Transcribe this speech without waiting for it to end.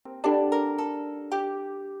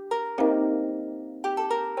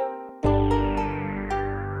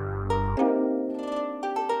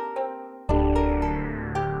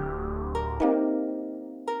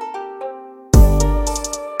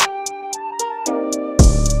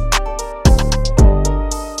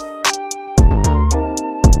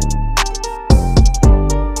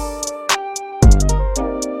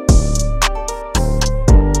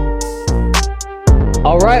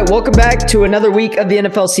welcome back to another week of the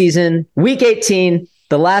NFL season, week 18,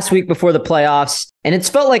 the last week before the playoffs. And it's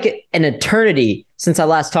felt like an eternity since I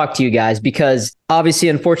last talked to you guys because obviously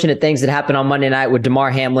unfortunate things that happened on Monday night with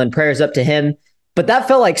Damar Hamlin, prayers up to him. But that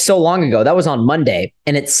felt like so long ago. That was on Monday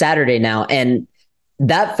and it's Saturday now. And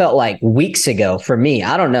that felt like weeks ago for me.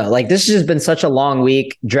 I don't know. Like this has just been such a long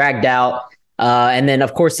week, dragged out. And then,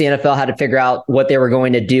 of course, the NFL had to figure out what they were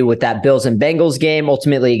going to do with that Bills and Bengals game.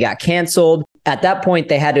 Ultimately, it got canceled. At that point,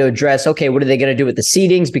 they had to address, okay, what are they going to do with the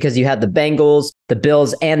seedings? Because you had the Bengals, the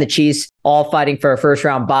Bills, and the Chiefs all fighting for a first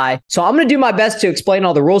round bye. So I'm going to do my best to explain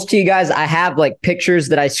all the rules to you guys. I have like pictures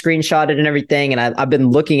that I screenshotted and everything, and I've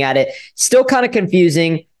been looking at it. Still kind of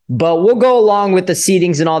confusing, but we'll go along with the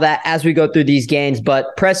seedings and all that as we go through these games.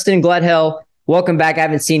 But Preston, Gledhill, welcome back. I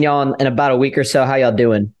haven't seen y'all in about a week or so. How y'all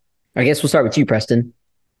doing? I guess we'll start with you, Preston.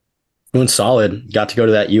 Doing solid. Got to go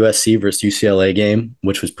to that USC versus UCLA game,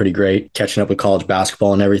 which was pretty great. Catching up with college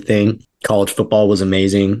basketball and everything. College football was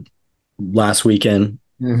amazing last weekend.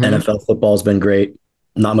 NFL football has been great.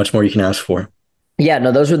 Not much more you can ask for. Yeah,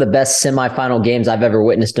 no, those were the best semifinal games I've ever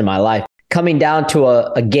witnessed in my life. Coming down to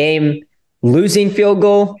a game, losing field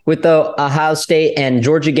goal with the Ohio State and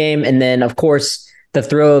Georgia game. And then, of course, the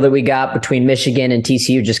thrill that we got between Michigan and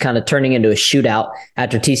TCU just kind of turning into a shootout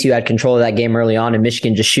after TCU had control of that game early on and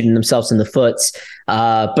Michigan just shooting themselves in the foots.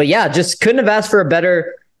 But yeah, just couldn't have asked for a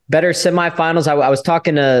better semifinals. I was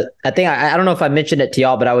talking to, I don't know if I mentioned it to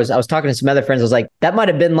y'all, but I was talking to some other friends. I was like, that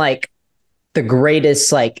might've been like the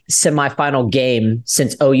greatest like semifinal game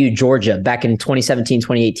since OU Georgia back in 2017,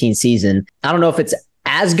 2018 season. I don't know if it's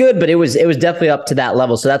as good, but it was definitely up to that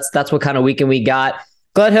level. So that's what kind of weekend we got.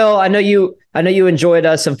 Gledhill, I know you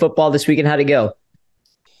enjoyed some football this weekend. How'd it go?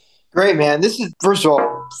 Great, man. This is, first of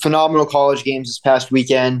all, phenomenal college games this past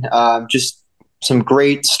weekend. Just some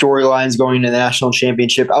great storylines going into the national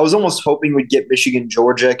championship. I was almost hoping we'd get Michigan,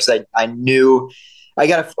 Georgia, because I knew I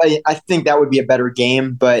think that would be a better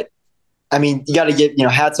game. But I mean, you got to get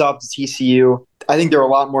hats off to TCU. I think they're a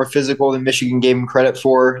lot more physical than Michigan gave them credit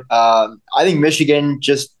for. I think Michigan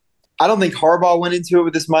I don't think Harbaugh went into it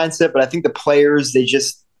with this mindset, but I think the players, they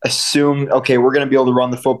just assumed, okay, we're going to be able to run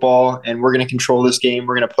the football and we're going to control this game.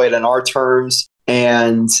 We're going to play it on our terms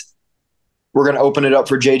and we're going to open it up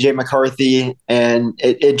for JJ McCarthy. And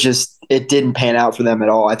it didn't pan out for them at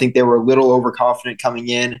all. I think they were a little overconfident coming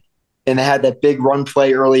in and they had that big run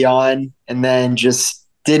play early on and then just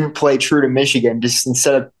didn't play true to Michigan. Just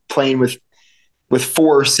instead of playing with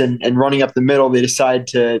force and running up the middle, they decided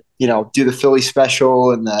to, do the Philly special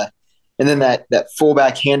and then that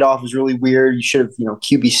fullback handoff was really weird. You should have,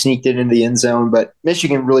 QB sneaked it into the end zone, but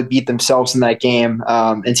Michigan really beat themselves in that game.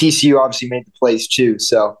 And TCU obviously made the plays too.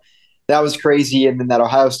 So that was crazy. And then that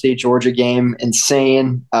Ohio State Georgia game,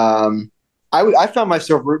 insane. I found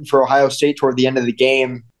myself rooting for Ohio State toward the end of the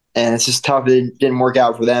game, and it's just tough. It didn't work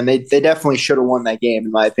out for them. They definitely should have won that game,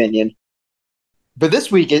 in my opinion. But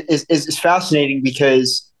this week is fascinating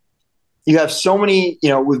because you have so many,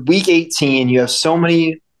 with week 18, you have so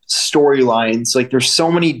many storylines. Like there's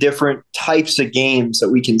so many different types of games that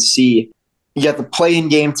we can see. You got the play-in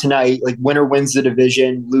game tonight, like winner wins the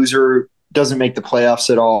division, loser doesn't make the playoffs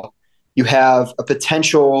at all. You have a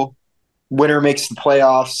potential winner makes the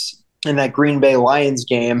playoffs in that Green Bay Lions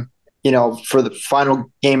game, for the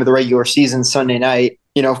final game of the regular season Sunday night.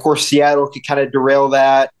 Of course, Seattle could kind of derail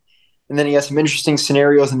that. And then you have some interesting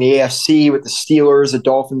scenarios in the AFC with the Steelers, the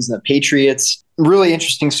Dolphins, and the Patriots. Really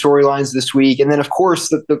interesting storylines this week. And then, of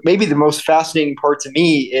course, maybe the most fascinating part to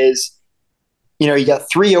me is, you got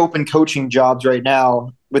 3 open coaching jobs right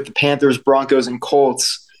now with the Panthers, Broncos, and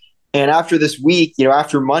Colts. And after this week,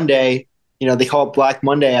 after Monday, they call it Black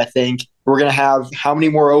Monday, I think, we're going to have how many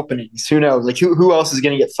more openings? Who knows? Like, who else is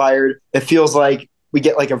going to get fired? It feels like we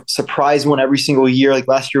get like a surprise one every single year. Like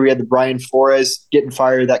last year we had the Brian Flores getting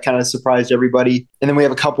fired. That kind of surprised everybody. And then we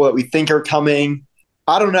have a couple that we think are coming.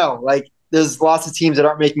 I don't know. Like there's lots of teams that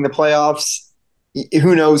aren't making the playoffs.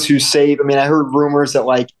 Who knows who's safe? I mean, I heard rumors that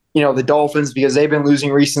the Dolphins, because they've been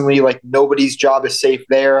losing recently, like nobody's job is safe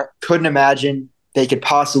there. Couldn't imagine they could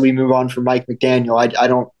possibly move on from Mike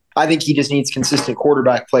McDaniel. I think he just needs consistent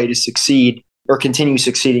quarterback play to succeed or continue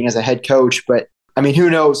succeeding as a head coach. But I mean, who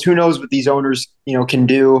knows? Who knows what these owners, can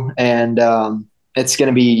do? And it's going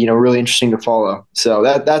to be, really interesting to follow. So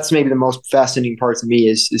that's maybe the most fascinating part to me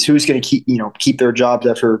is who's going to keep their jobs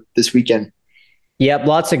after this weekend. Yep,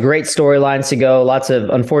 lots of great storylines to go. Lots of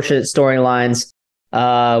unfortunate storylines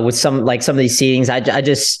with some of these seedings.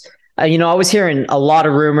 I was hearing a lot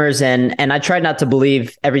of rumors and I tried not to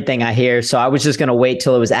believe everything I hear. So I was just going to wait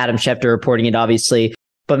till it was Adam Schefter reporting it, obviously.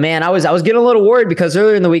 But man, I was getting a little worried because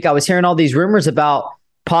earlier in the week, I was hearing all these rumors about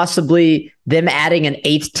possibly them adding an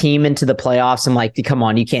 8th team into the playoffs, I'm like, come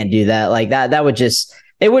on, you can't do that. Like that would just,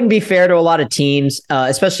 it wouldn't be fair to a lot of teams,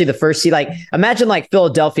 especially the first seed. Like imagine like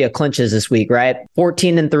Philadelphia clinches this week, right?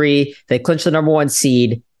 14-3, they clinch the number 1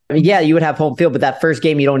 seed. I mean, yeah, you would have home field, but that first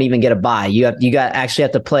game you don't even get a bye. You actually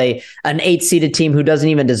have to play an 8-seeded team who doesn't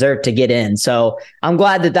even deserve to get in. So I'm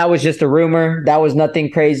glad that was just a rumor. That was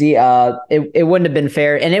nothing crazy. It wouldn't have been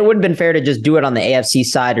fair, and it wouldn't have been fair to just do it on the AFC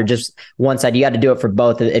side or just one side. You got to do it for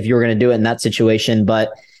both if you were going to do it in that situation.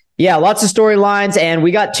 But yeah, lots of storylines, and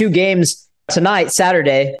we got 2 games tonight,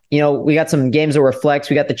 Saturday. We got some games that were flex.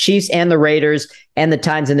 We got the Chiefs and the Raiders, and the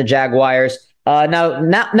Titans and the Jaguars.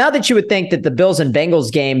 Now that you would think that the Bills and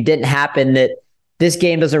Bengals game didn't happen, that this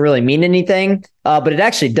game doesn't really mean anything, but it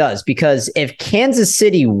actually does, because if Kansas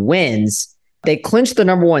City wins, they clinch the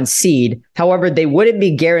number 1 seed. However, they wouldn't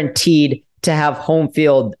be guaranteed to have home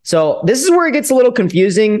field. So this is where it gets a little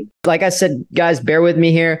confusing. Like I said, guys, bear with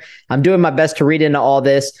me here. I'm doing my best to read into all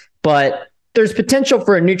this, but there's potential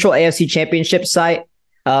for a neutral AFC championship site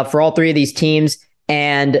for all 3 of these teams.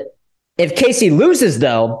 And if KC loses,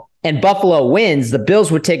 though, and Buffalo wins, the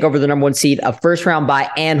Bills would take over the number 1 seed, a first-round bye,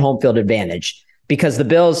 and home field advantage, because the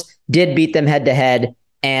Bills did beat them head-to-head,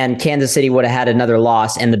 and Kansas City would have had another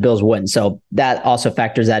loss, and the Bills wouldn't. So that also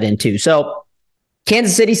factors that in, too. So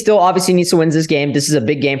Kansas City still obviously needs to win this game. This is a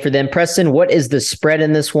big game for them. Preston, what is the spread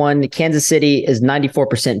in this one? Kansas City is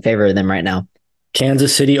 94% in favor of them right now.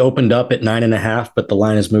 Kansas City opened up at 9.5, but the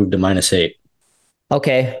line has moved to -8.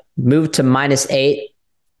 Okay, moved to -8.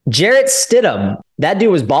 Jarrett Stidham, that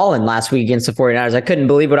dude was balling last week against the 49ers. I couldn't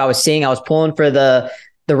believe what I was seeing. I was pulling for the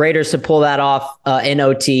Raiders to pull that off in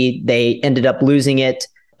OT. They ended up losing it.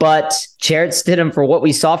 But Jarrett Stidham, for what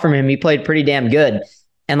we saw from him, he played pretty damn good.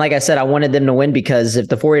 And like I said, I wanted them to win, because if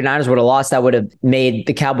the 49ers would have lost, that would have made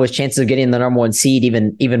the Cowboys' chances of getting the number 1 seed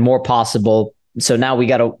even more possible. So now we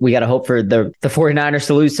gotta hope for the 49ers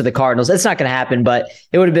to lose to the Cardinals. It's not going to happen, but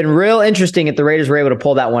it would have been real interesting if the Raiders were able to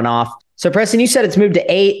pull that one off. So Preston, you said it's moved to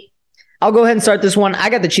 8. I'll go ahead and start this one.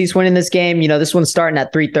 I got the Chiefs winning this game. This one's starting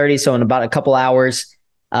at 3:30, so in about a couple hours.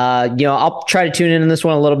 I'll try to tune in on this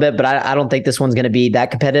one a little bit, but I don't think this one's going to be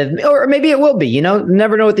that competitive, or maybe it will be.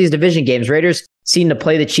 Never know with these division games. Raiders seem to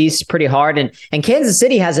play the Chiefs pretty hard, and Kansas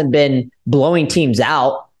City hasn't been blowing teams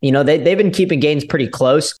out. They've been keeping games pretty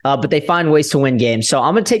close, but they find ways to win games. So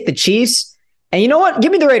I'm going to take the Chiefs, and you know what?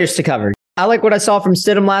 Give me the Raiders to cover. I like what I saw from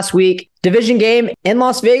Stidham last week. Division game in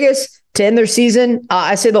Las Vegas to end their season.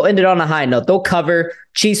 I say they'll end it on a high note. They'll cover.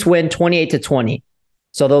 Chiefs win 28-20.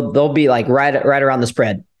 So they'll be like right around the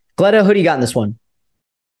spread. Gletta, who do you got in this one?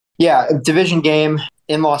 Yeah, division game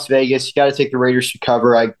in Las Vegas. You got to take the Raiders to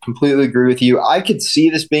cover. I completely agree with you. I could see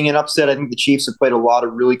this being an upset. I think the Chiefs have played a lot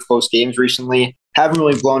of really close games recently. Haven't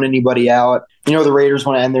really blown anybody out. The Raiders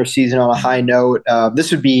want to end their season on a high note.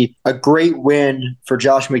 This would be a great win for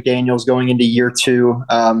Josh McDaniels going into year 2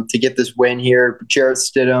 to get this win here. Jarrett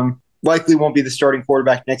Stidham likely won't be the starting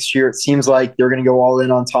quarterback next year. It seems like they're going to go all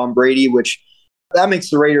in on Tom Brady, which that makes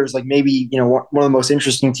the Raiders like maybe one of the most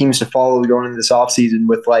interesting teams to follow going into this offseason,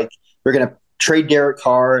 with like they're going to trade Derek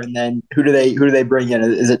Carr, and then who do they bring in?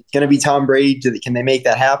 Is it going to be Tom Brady? Can they make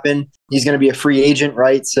that happen? He's going to be a free agent,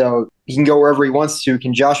 right? So he can go wherever he wants to.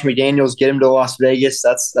 Can Josh McDaniels get him to Las Vegas?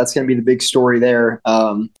 That's going to be the big story there.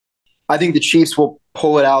 I think the Chiefs will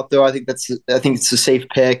pull it out, though. I think it's a safe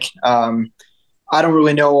pick. I don't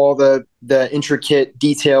really know all the intricate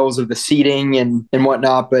details of the seeding and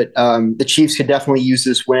whatnot, but the Chiefs could definitely use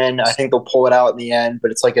this win. I think they'll pull it out in the end,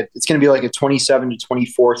 but it's going to be like a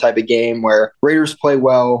 27-24 type of game where Raiders play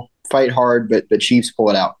well, fight hard, but the Chiefs pull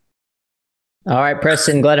it out. All right,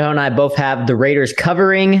 Preston, Gledho and I both have the Raiders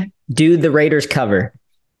covering. Do the Raiders cover?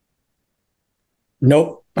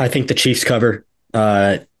 Nope. I think the Chiefs cover.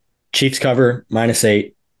 Chiefs cover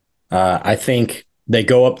 -8. I think they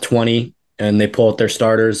go up 20 and they pull out their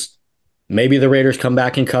starters. Maybe the Raiders come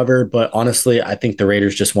back and cover, but honestly, I think the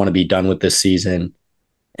Raiders just want to be done with this season.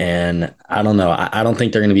 And I don't know. I don't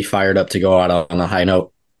think they're going to be fired up to go out on a high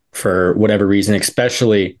note for whatever reason,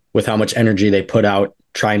 especially with how much energy they put out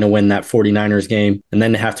trying to win that 49ers game. And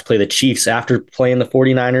then to have to play the Chiefs after playing the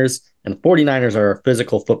 49ers. And the 49ers are a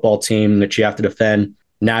physical football team that you have to defend.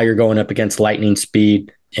 Now you're going up against lightning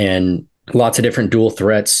speed and lots of different dual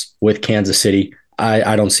threats with Kansas City.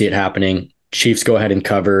 I don't see it happening. Chiefs go ahead and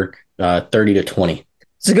cover 30-20.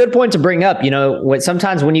 It's a good point to bring up.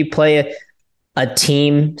 Sometimes when you play a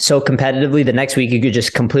team so competitively, the next week you could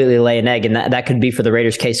just completely lay an egg, and that could be for the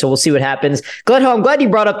Raiders case. So we'll see what happens. Gledho, I'm glad you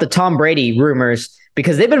brought up the Tom Brady rumors,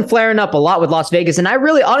 because they've been flaring up a lot with Las Vegas. And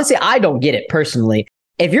honestly, I don't get it personally.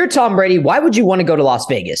 If you're Tom Brady, why would you want to go to Las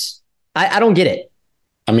Vegas? I don't get it.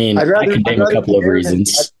 I mean, I can name a couple of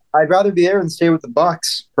reasons. I'd rather be there than stay with the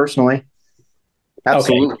Bucks, personally.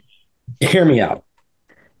 Absolutely. Okay. Hear me out.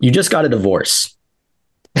 You just got a divorce.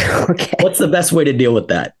 Okay. What's the best way to deal with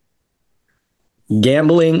that?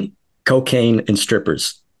 Gambling, cocaine, and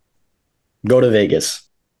strippers. Go to Vegas.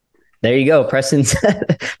 There you go. Preston's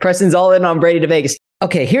all in on Brady to Vegas.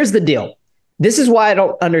 Okay, here's the deal. This is why I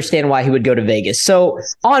don't understand why he would go to Vegas. So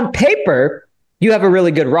on paper, you have a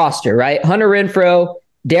really good roster, right? Hunter Renfrow,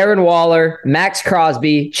 Darren Waller, Max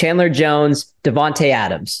Crosby, Chandler Jones, Devontae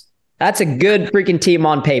Adams. That's a good freaking team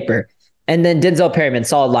on paper. And then Denzel Perryman,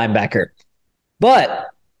 solid linebacker. But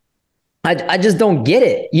I just don't get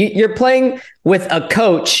it. You're playing with a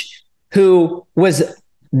coach who was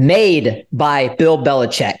made by Bill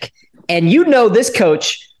Belichick. And you know this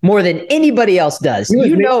coach more than anybody else does. He was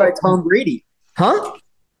you made know by Tom Brady. Huh?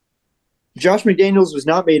 Josh McDaniels was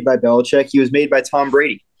not made by Belichick. He was made by Tom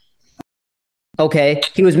Brady. Okay.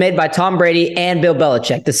 He was made by Tom Brady and Bill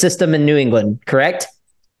Belichick, the system in New England, correct?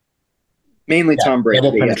 Mainly Tom Brady.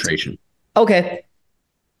 Double penetration. Okay.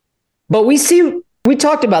 But we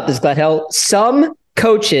talked about this, Gledhill. Some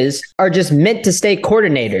coaches are just meant to stay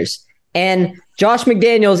coordinators. And Josh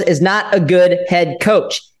McDaniels is not a good head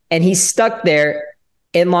coach. And he's stuck there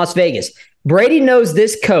in Las Vegas. Brady knows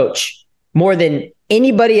this coach more than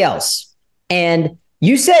anybody else. And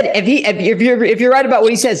you said if you're right about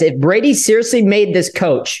what he says, if Brady seriously made this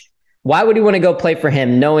coach, why would he want to go play for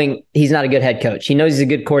him knowing he's not a good head coach? He knows he's a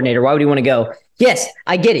good coordinator. Why would he want to go? Yes,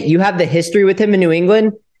 I get it. You have the history with him in New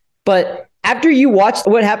England, but after you watched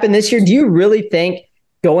what happened this year, do you really think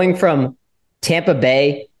going from Tampa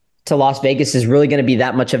Bay to Las Vegas is really going to be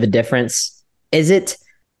that much of a difference? Is it?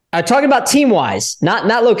 Talking about team-wise, not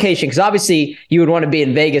location, because obviously you would want to be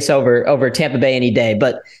in Vegas over Tampa Bay any day.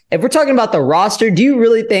 But if we're talking about the roster, do you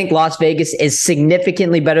really think Las Vegas is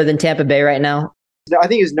significantly better than Tampa Bay right now? I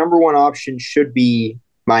think his number one option should be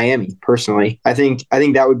Miami, personally. I think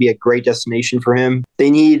that would be a great destination for him.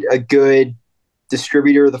 They need a good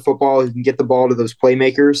distributor of the football who can get the ball to those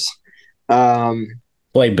playmakers.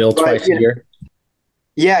 Play Bill twice a year.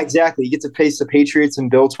 Yeah, exactly. You get to face the Patriots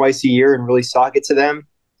and Bill twice a year and really sock it to them.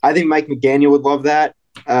 I think Mike McDaniel would love that.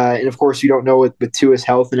 And of course, you don't know with Tua's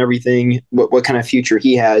health and everything, what kind of future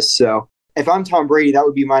he has. So if I'm Tom Brady, that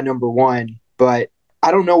would be my number one. But I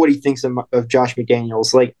don't know what he thinks of Josh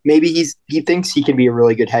McDaniels. Like, maybe he thinks he can be a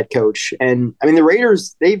really good head coach. And I mean, the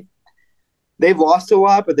Raiders, they've lost a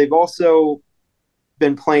lot, but they've also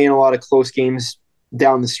been playing a lot of close games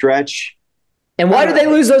down the stretch. And why do they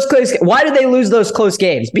lose those close? Why do they lose those close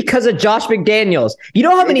games? Because of Josh McDaniels. You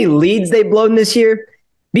know how many leads they've blown this year?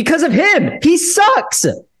 Because of him. He sucks.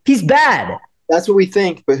 He's bad. That's what we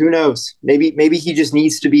think, but who knows? Maybe he just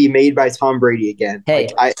needs to be made by Tom Brady again. Hey,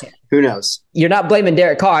 who knows? You're not blaming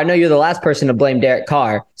Derek Carr. I know you're the last person to blame Derek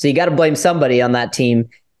Carr, so you got to blame somebody on that team.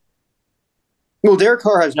 Well, Derek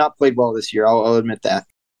Carr has not played well this year. I'll admit that.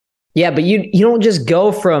 Yeah, but you don't just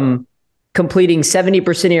go from completing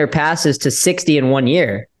 70% of your passes to 60 in 1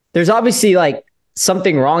 year. There's obviously like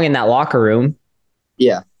something wrong in that locker room.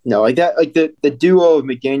 Yeah. No, like that, like the duo of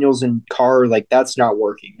McDaniels and Carr, like that's not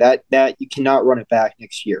working. That you cannot run it back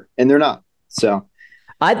next year, and they're not. So,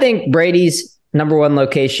 I think Brady's number one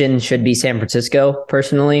location should be San Francisco.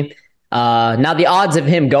 Personally, now the odds of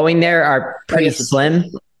him going there are pretty slim.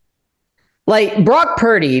 Like Brock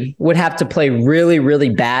Purdy would have to play really, really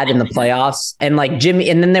bad in the playoffs, and like Jimmy,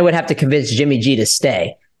 and then they would have to convince Jimmy G to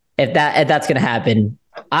stay if that's going to happen.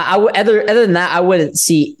 Other than that, I wouldn't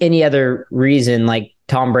see any other reason like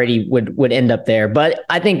Tom Brady would end up there. But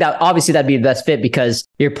I think that obviously that'd be the best fit because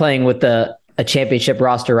you're playing with a championship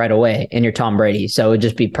roster right away and you're Tom Brady. So it would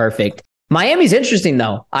just be perfect. Miami's interesting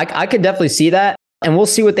though. I could definitely see that. And we'll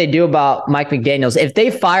see what they do about Mike McDaniels. If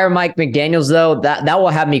they fire Mike McDaniels though, that will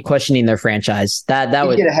have me questioning their franchise. That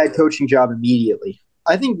would get a head coaching job immediately.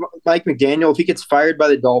 I think Mike McDaniel, if he gets fired by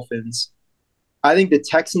the Dolphins, I think the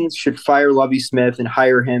Texans should fire Lovie Smith and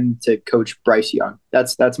hire him to coach Bryce Young.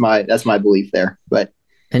 That's my belief there. But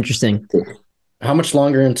interesting. How much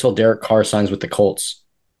longer until Derek Carr signs with the Colts?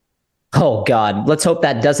 Oh God, let's hope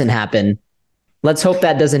that doesn't happen. That'd be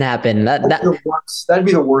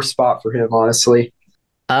the worst spot for him, honestly.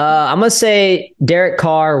 I'm gonna say Derek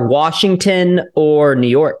Carr, Washington or New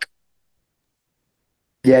York.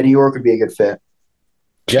 Yeah, New York would be a good fit.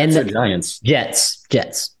 Jets or Giants? Jets.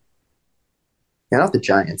 Yeah, not the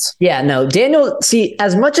Giants. Yeah, no. Daniel, see,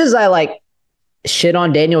 as much as I like shit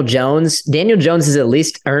on Daniel Jones has at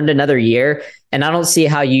least earned another year. And I don't see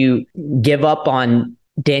how you give up on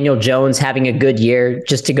Daniel Jones having a good year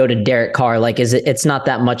just to go to Derek Carr. Like, it's not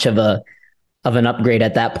that much of an upgrade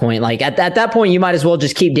at that point. Like at that point, you might as well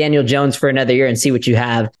just keep Daniel Jones for another year and see what you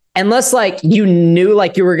have. unless like you knew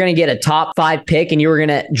like you were going to get a top 5 pick and you were going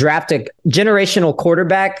to draft a generational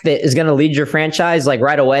quarterback that is going to lead your franchise like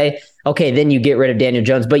right away, okay, then you get rid of Daniel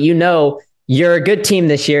Jones. But you're a good team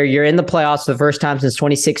this year. You're in the playoffs for the first time since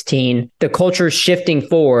 2016. The culture is shifting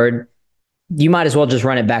forward. You might as well just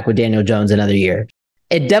run it back with Daniel Jones another year.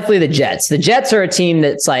 It definitely the Jets. The Jets are a team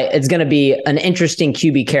that's like, it's going to be an interesting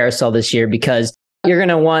QB carousel this year because you're going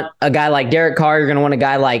to want a guy like Derek Carr. You're going to want a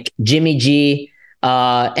guy like Jimmy G.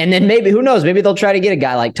 And then maybe, who knows, maybe they'll try to get a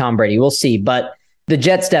guy like Tom Brady. We'll see. But the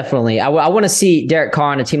Jets definitely, I want to see Derek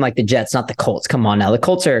Carr on a team like the Jets, not the Colts. Come on now. The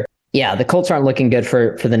Colts aren't looking good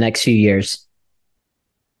for the next few years.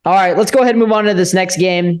 All right, let's go ahead and move on to this next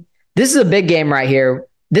game. This is a big game right here.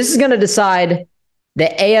 This is going to decide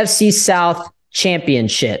the AFC South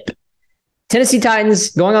Championship. Tennessee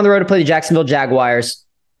Titans going on the road to play the Jacksonville Jaguars.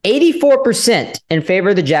 84% in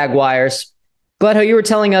favor of the Jaguars. Gledhill, you were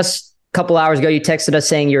telling us a couple hours ago, you texted us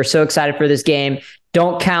saying you're so excited for this game.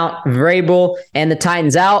 Don't count Vrabel and the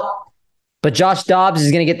Titans out, but Josh Dobbs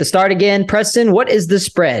is going to get the start again. Preston, what is the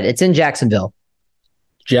spread? It's in Jacksonville.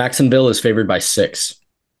 Jacksonville is favored by 6.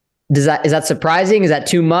 Is that surprising? Is that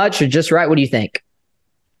too much or just right? What do you think?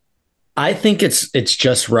 I think it's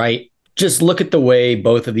just right. Just look at the way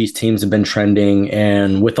both of these teams have been trending,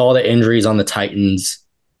 and with all the injuries on the Titans,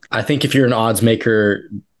 I think if you're an odds maker,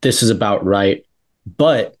 this is about right.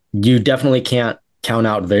 But you definitely can't count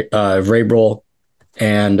out Vrabel,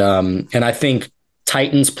 and I think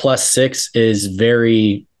Titans plus 6 is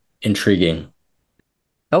very intriguing.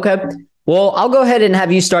 Okay, well, I'll go ahead and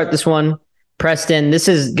have you start this one, Preston. This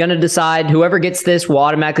is going to decide whoever gets this will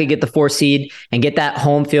automatically get the 4 seed and get that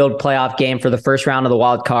home field playoff game for the first round of the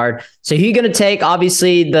wild card. So who are you going to take?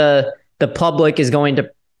 Obviously, the public is going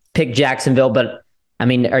to pick Jacksonville, but I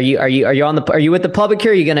mean, are you with the public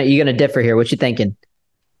here? Are you gonna differ here? What you thinking?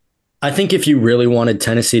 I think if you really wanted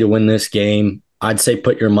Tennessee to win this game, I'd say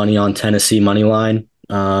put your money on Tennessee money line.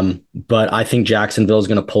 But I think Jacksonville is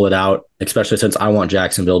going to pull it out, especially since I want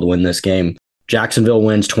Jacksonville to win this game. Jacksonville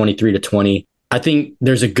wins 23-20. I think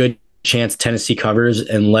there's a good chance Tennessee covers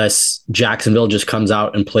unless Jacksonville just comes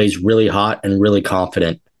out and plays really hot and really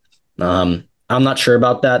confident. I'm not sure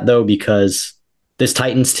about that, though, because this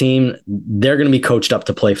Titans team, they're going to be coached up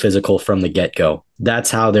to play physical from the get-go.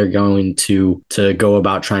 That's how they're going to go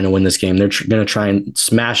about trying to win this game. They're going to try and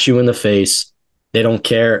smash you in the face. They don't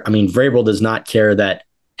care. I mean, Vrabel does not care that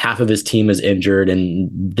half of his team is injured and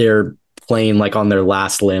they're playing like on their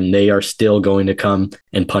last limb. They are still going to come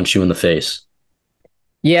and punch you in the face.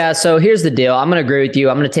 Yeah, so here's the deal. I'm going to agree with you.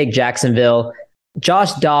 I'm going to take Jacksonville.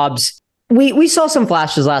 Josh Dobbs, we saw some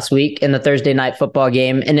flashes last week in the Thursday night football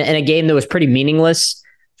game in a game that was pretty meaningless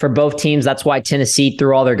for both teams. That's why Tennessee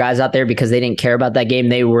threw all their guys out there, because they didn't care about that game.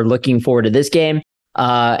 They were looking forward to this game.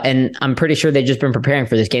 And I'm pretty sure they've just been preparing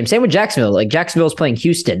for this game. Same with Jacksonville. Like Jacksonville's playing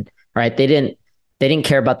Houston, right? They didn't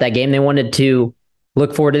care about that game. They wanted to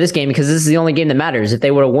look forward to this game because this is the only game that matters. If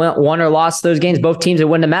they would have won or lost those games, both teams, it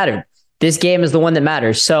wouldn't have mattered. This game is the one that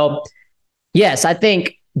matters. So, yes, I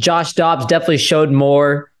think Josh Dobbs definitely showed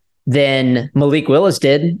more than Malik Willis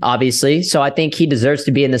did, obviously. So I think he deserves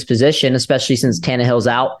to be in this position, especially since Tannehill's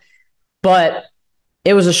out. But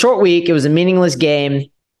it was a short week. It was a meaningless game.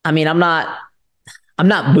 I mean, I'm not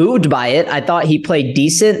moved by it. I thought he played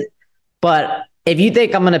decent. But if you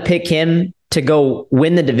think I'm going to pick him to go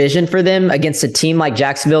win the division for them against a team like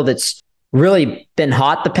Jacksonville that's really been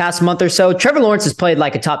hot the past month or so. Trevor Lawrence has played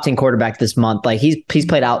like a top 10 quarterback this month. Like he's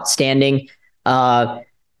played outstanding. I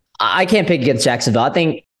can't pick against Jacksonville. I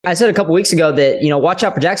think I said a couple weeks ago that, watch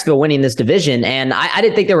out for Jacksonville winning this division. And I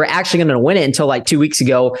didn't think they were actually going to win it until like 2 weeks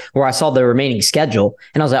ago where I saw the remaining schedule.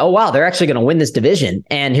 And I was like, oh, wow, they're actually going to win this division.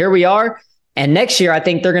 And here we are. And next year, I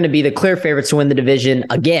think they're going to be the clear favorites to win the division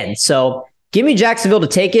again. So give me Jacksonville to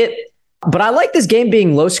take it. But I like this game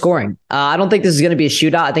being low scoring. I don't think this is going to be a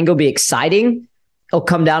shootout. I think it'll be exciting. It'll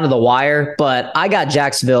come down to the wire, but I got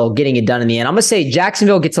Jacksonville getting it done in the end. I'm going to say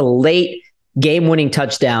Jacksonville gets a late game-winning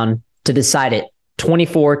touchdown to decide it,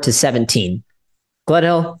 24-17.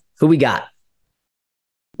 Gledhill, who we got?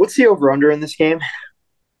 What's the over-under in this game?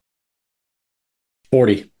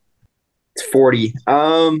 40. It's 40.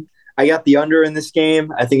 I got the under in this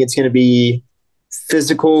game. I think it's going to be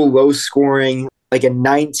physical, low scoring, like a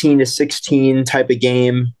 19-16 type of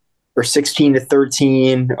game, or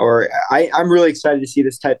 16-13. Or I'm really excited to see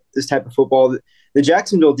this type of football. The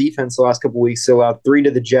Jacksonville defense the last couple of weeks allowed 3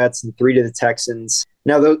 to the Jets and 3 to the Texans.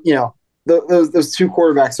 Now, those two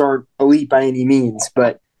quarterbacks aren't elite by any means,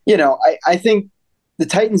 but I think the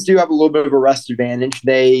Titans do have a little bit of a rest advantage.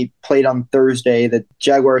 They played on Thursday. The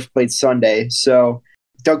Jaguars played Sunday, so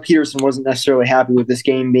Doug Peterson wasn't necessarily happy with this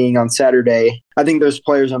game being on Saturday. I think there's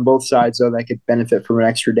players on both sides, though, that could benefit from an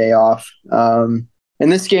extra day off. In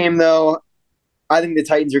this game, though, I think the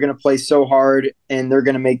Titans are going to play so hard, and they're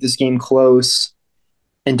going to make this game close.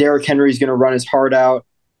 And Derrick Henry's going to run his heart out.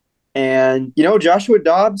 And, Joshua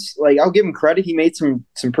Dobbs, I'll give him credit. He made some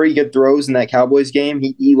pretty good throws in that Cowboys game.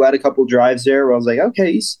 He led a couple drives there where I was like,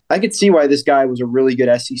 okay, I could see why this guy was a really good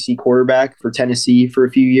SEC quarterback for Tennessee for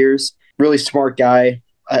a few years. Really smart guy.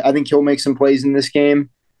 I think he'll make some plays in this game.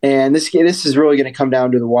 And this is really going to come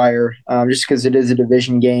down to the wire just because it is a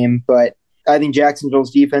division game. But I think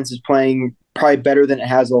Jacksonville's defense is playing probably better than it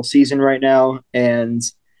has all season right now. And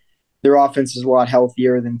their offense is a lot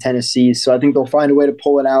healthier than Tennessee's. So I think they'll find a way to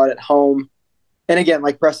pull it out at home. And again,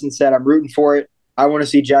 like Preston said, I'm rooting for it. I want to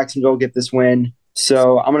see Jacksonville get this win.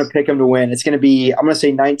 So I'm going to pick them to win. It's going to be, I'm going to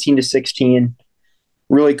say 19-16.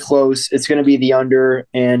 Really close. It's going to be the under.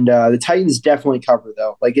 And the Titans definitely cover,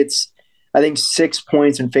 though. I think 6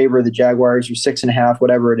 points in favor of the Jaguars, or 6.5,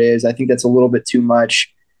 whatever it is. I think that's a little bit too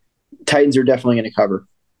much. Titans are definitely going to cover.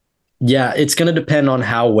 Yeah, it's going to depend on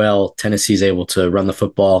how well Tennessee's able to run the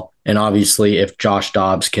football. And obviously, if Josh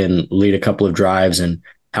Dobbs can lead a couple of drives and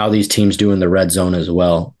how these teams do in the red zone as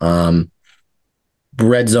well.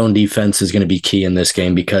 Red zone defense is going to be key in this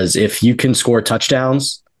game because if you can score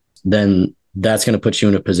touchdowns, then that's going to put you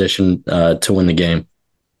in a position to win the game.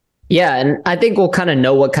 Yeah, and I think we'll kind of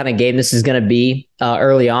know what kind of game this is going to be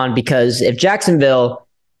early on because if Jacksonville,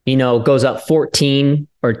 goes up 14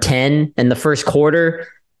 or 10 in the first quarter,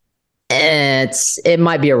 it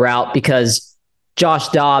might be a rout because Josh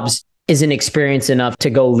Dobbs isn't experienced enough to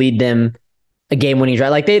go lead them a game-winning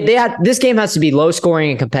drive. This game has to be low scoring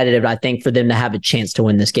and competitive, I think, for them to have a chance to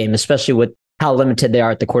win this game, especially with how limited they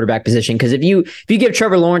are at the quarterback position. Because if you give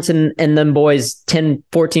Trevor Lawrence and them boys 10,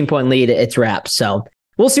 14-point lead, it's wraps. So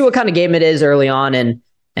we'll see what kind of game it is early on,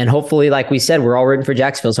 and hopefully, like we said, we're all rooting for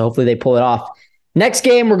Jacksonville, so hopefully they pull it off. Next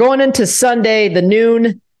game, we're going into Sunday, the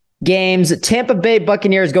noon games. Tampa Bay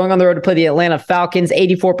Buccaneers going on the road to play the Atlanta Falcons,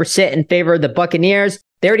 84% in favor of the Buccaneers.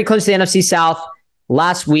 They already clinched the NFC South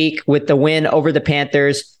last week with the win over the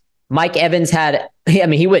Panthers. Mike Evans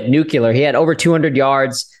he went nuclear. He had over 200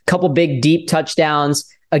 yards, a couple big deep touchdowns.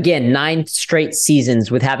 Again, 9 straight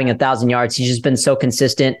seasons with having 1,000 yards. He's just been so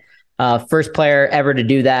consistent. First player ever to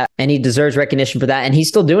do that, and he deserves recognition for that. And he's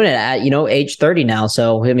still doing it at, age 30 now.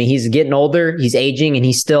 So, he's getting older, he's aging, and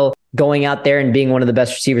he's still going out there and being one of the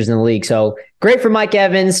best receivers in the league. So great for Mike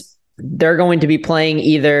Evans. They're going to be playing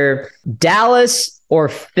either Dallas or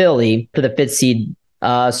Philly for the 5th seed.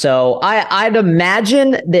 So I'd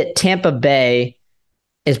imagine that Tampa Bay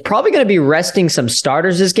is probably going to be resting some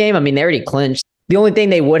starters this game. They already clinched. The only thing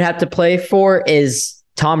they would have to play for is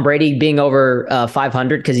Tom Brady being over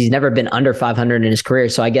 500 because he's never been under 500 in his career.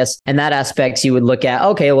 So I guess in that aspect, you would look at,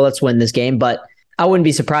 okay, well, let's win this game. But I wouldn't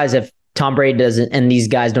be surprised if Tom Brady doesn't, and these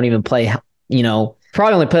guys don't even play,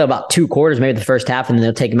 probably only play about 2 quarters, maybe the first half, and then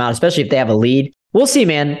they'll take them out, especially if they have a lead. We'll see,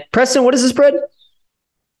 man. Preston, what is the spread?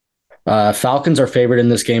 Falcons are favored in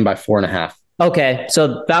this game by 4.5. Okay,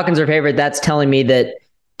 so Falcons are favored. That's telling me that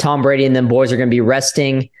Tom Brady and them boys are going to be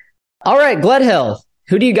resting. All right, Gledhill,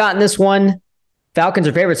 who do you got in this one? Falcons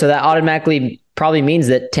are favored, so that automatically probably means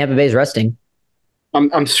that Tampa Bay is resting. I'm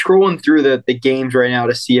scrolling through the games right now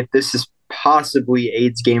to see if this is possibly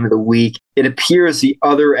Aids game of the week. It appears the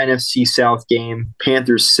other NFC South game,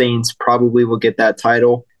 Panthers-Saints, probably will get that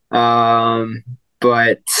title.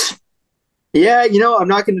 But yeah, I'm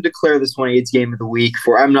not going to declare this one Aids game of the week.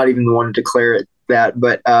 I'm not even the one to declare it that.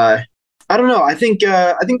 But I don't know. I think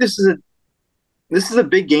this is a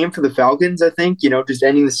big game for the Falcons. I think just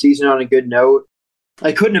ending the season on a good note.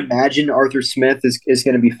 I couldn't imagine Arthur Smith is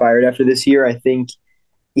going to be fired after this year. I think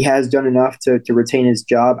he has done enough to retain his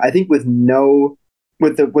job. I think with the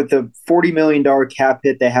 $40 million cap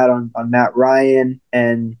hit they had on Matt Ryan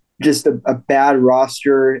and just a bad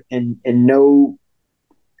roster and no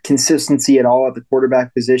consistency at all at the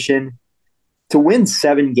quarterback position, to win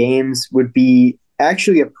 7 games would be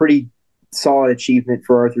actually a pretty solid achievement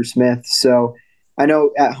for Arthur Smith. So I know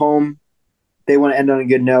at home they want to end on a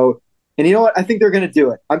good note. And you know what? I think they're going to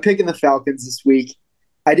do it. I'm picking the Falcons this week.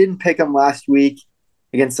 I didn't pick them last week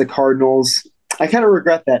against the Cardinals. I kind of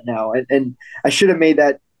regret that now. And I should have made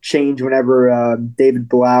that change whenever David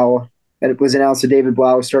Blau, and it was announced that David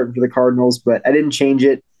Blau was starting for the Cardinals, but I didn't change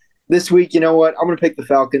it. This week, you know what? I'm going to pick the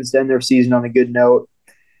Falcons to end their season on a good note.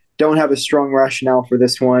 Don't have a strong rationale for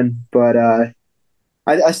this one, but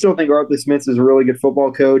I still think Arthur Smith is a really good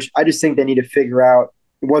football coach. I just think they need to figure out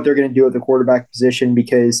what they're going to do at the quarterback position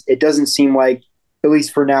because it doesn't seem like, at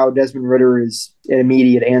least for now, Desmond Ridder is an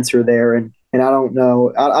immediate answer there. And and I don't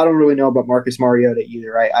know. I don't really know about Marcus Mariota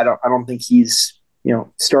either. I don't think he's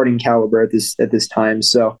starting caliber at this time.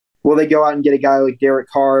 So will they go out and get a guy like Derek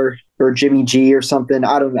Carr or Jimmy G or something?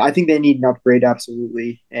 I don't know. I think they need an upgrade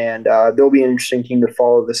absolutely, and they'll be an interesting team to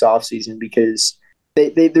follow this offseason because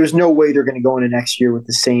there's no way they're going to go into next year with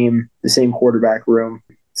the same quarterback room.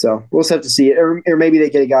 So we'll just have to see it. Or maybe they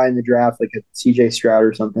get a guy in the draft like a CJ Stroud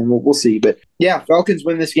or something. We'll see. But yeah, Falcons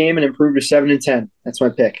win this game and improve to 7-10. That's my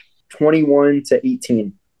pick.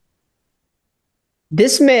 21-18.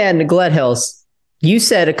 This man, Gledhill, you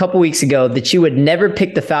said a couple weeks ago that you would never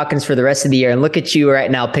pick the Falcons for the rest of the year. And look at you right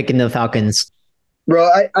now picking the Falcons. Bro,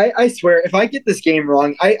 I swear, if I get this game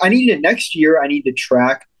wrong, I need to next year, I need to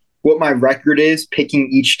track what my record is picking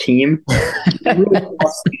each team. Really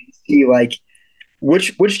see like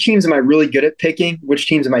which teams am I really good at picking? Which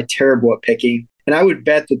teams am I terrible at picking? And I would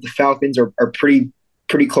bet that the Falcons are pretty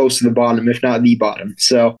close to the bottom, if not the bottom.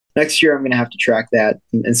 So next year I'm going to have to track that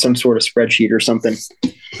in some sort of spreadsheet or something.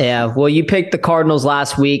 Yeah, well, you picked the Cardinals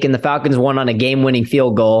last week, and the Falcons won on a game-winning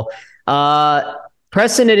field goal.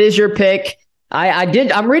 Preston, it is your pick.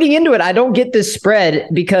 I'm reading into it. I don't get this spread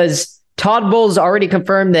because Todd Bowles already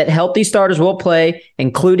confirmed that healthy starters will play,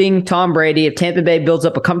 including Tom Brady. If Tampa Bay builds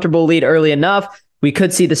up a comfortable lead early enough, we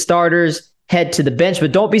could see the starters head to the bench,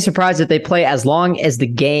 but don't be surprised if they play as long as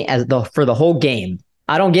for the whole game.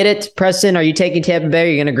 I don't get it. Preston, are you taking Tampa Bay? Or are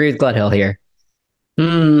you going to agree with Gledhill here?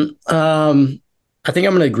 I think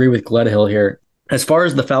I'm going to agree with Gledhill here. As far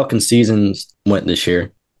as the Falcons seasons went this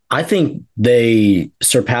year, I think they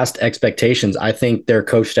surpassed expectations. I think their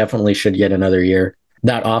coach definitely should get another year.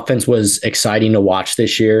 That offense was exciting to watch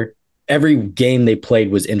this year. Every game they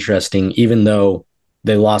played was interesting, even though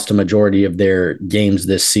they lost a majority of their games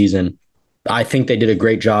this season. I think they did a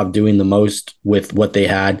great job doing the most with what they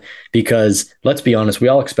had because, let's be honest, we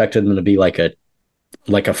all expected them to be like a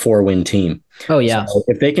 4-win team. Oh, yeah. So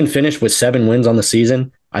if they can finish with 7 wins on the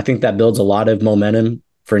season, I think that builds a lot of momentum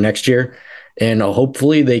for next year. And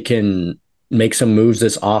hopefully they can make some moves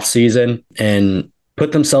this offseason and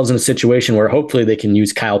put themselves in a situation where hopefully they can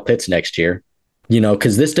use Kyle Pitts next year,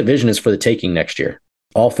 because this division is for the taking next year.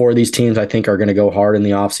 All 4 of these teams, I think, are going to go hard in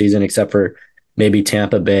the offseason, except for maybe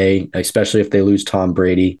Tampa Bay, especially if they lose Tom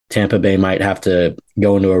Brady. Tampa Bay might have to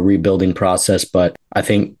go into a rebuilding process, but I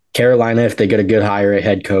think Carolina, if they get a good hire, a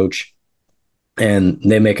head coach, and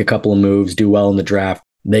they make a couple of moves, do well in the draft,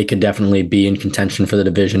 they could definitely be in contention for the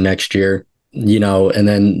division next year. And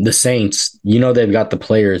then the Saints, they've got the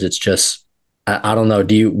players. It's just, I don't know.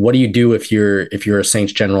 What do you do if you're a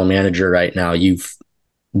Saints general manager right now? You've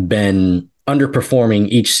been underperforming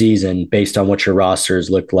each season based on what your rosters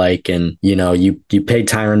looked like. And, you paid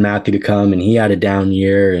Tyrann Mathieu to come and he had a down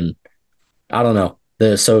year. And I don't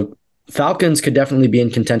know. So Falcons could definitely be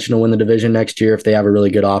in contention to win the division next year if they have a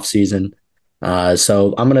really good offseason.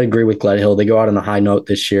 So I'm going to agree with Gledhill. They go out on a high note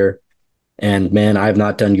this year. And man, I have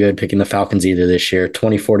not done good picking the Falcons either this year.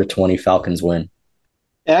 24-20 Falcons win.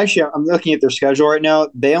 Actually, I'm looking at their schedule right now.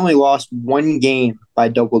 They only lost 1 game by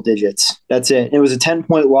double digits. That's it. It was a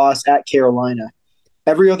 10-point loss at Carolina.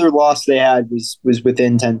 Every other loss they had was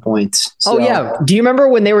within 10 points. So, oh yeah. Do you remember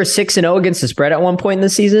when they were 6-0 against the spread at one point in the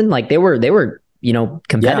season? Like they were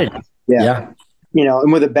competitive. Yeah.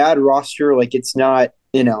 And with a bad roster, like it's not,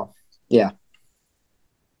 yeah.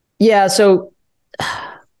 Yeah. So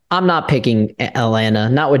I'm not picking Atlanta,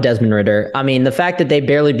 not with Desmond Ridder. I mean, the fact that they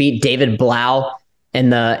barely beat David Blau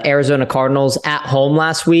and the Arizona Cardinals at home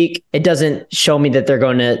last week, it doesn't show me that they're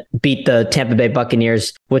going to beat the Tampa Bay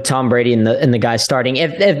Buccaneers with Tom Brady and the guys starting.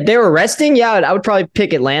 If they were resting, yeah, I would probably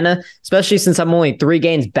pick Atlanta, especially since I'm only 3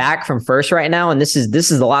 games back from first right now, and this is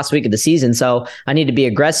the last week of the season, so I need to be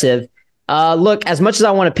aggressive. Look, as much as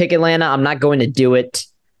I want to pick Atlanta, I'm not going to do it.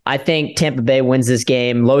 I think Tampa Bay wins this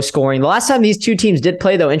game, low scoring. The last time these two teams did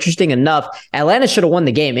play, though, interesting enough, Atlanta should have won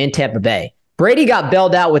the game in Tampa Bay. Brady got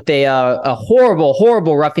bailed out with a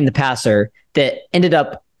horrible roughing the passer that ended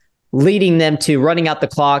up leading them to running out the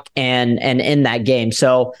clock and in that game.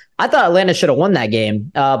 So I thought Atlanta should have won that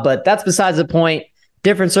game, but that's besides the point.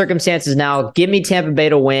 Different circumstances now. Give me Tampa Bay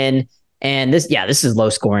to win. And this is low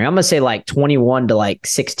scoring. I'm going to say like 21 to like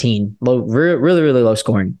 16. Really, really low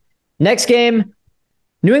scoring. Next game,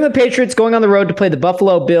 New England Patriots going on the road to play the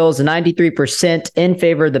Buffalo Bills, 93% in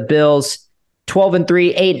favor of the Bills,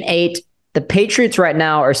 12-3, 8-8. The Patriots right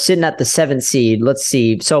now are sitting at the 7th seed. Let's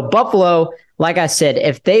see. So Buffalo, like I said,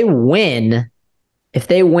 if they win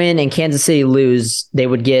and Kansas City lose, they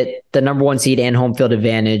would get the number 1 seed and home field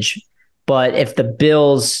advantage. But if the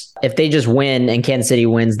Bills, if they just win and Kansas City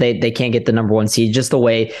wins, they can't get the number 1 seed, just the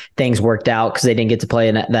way things worked out because they didn't get to play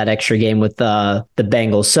in that extra game with the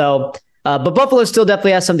Bengals. So But Buffalo still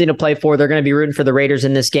definitely has something to play for. They're going to be rooting for the Raiders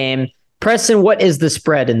in this game. Preston, what is the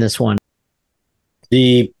spread in this one?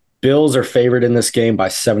 The Bills are favored in this game by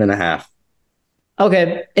 7.5.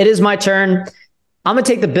 Okay, it is my turn. I'm gonna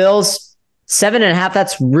take the Bills 7.5.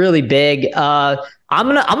 That's really big. I'm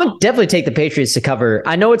gonna definitely take the Patriots to cover.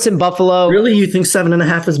 I know it's in Buffalo. Really, you think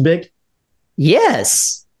 7.5 is big?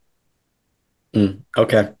 Yes.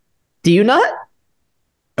 Okay. Do you not?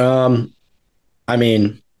 I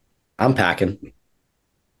mean, I'm packing.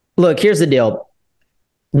 Look, here's the deal.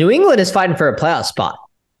 New England is fighting for a playoff spot.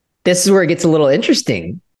 This is where it gets a little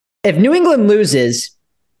interesting. If New England loses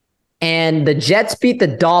and the Jets beat the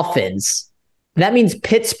Dolphins, that means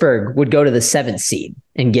Pittsburgh would go to the 7th seed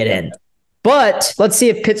and get in. But let's see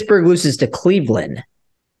if Pittsburgh loses to Cleveland.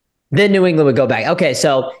 Then New England would go back. Okay,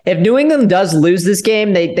 so if New England does lose this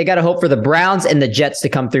game, they got to hope for the Browns and the Jets to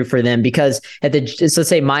come through for them, because let's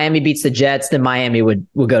say Miami beats the Jets, then Miami would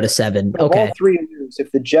go to 7. Okay. All three lose.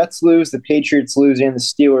 If the Jets lose, the Patriots lose, and the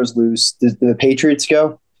Steelers lose, do the Patriots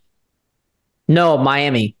go? No,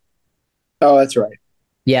 Miami. Oh, that's right.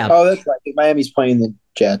 Yeah. Oh, that's right. Miami's playing the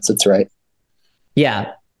Jets. That's right.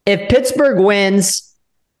 Yeah. If Pittsburgh wins,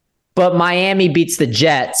 but Miami beats the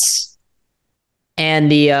Jets,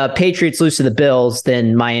 and the Patriots lose to the Bills,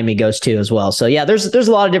 then Miami goes too as well. So yeah, there's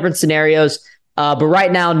a lot of different scenarios. But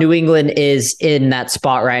right now, New England is in that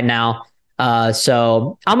spot right now.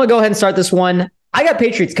 So I'm gonna go ahead and start this one. I got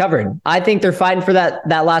Patriots covered. I think they're fighting for that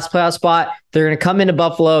last playoff spot. They're gonna come into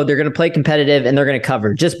Buffalo. They're gonna play competitive, and they're gonna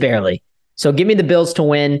cover just barely. So give me the Bills to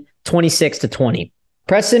win 26-20.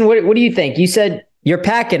 Preston, what do you think? You said you're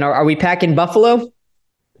packing. Are we packing Buffalo?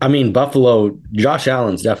 I mean, Buffalo, Josh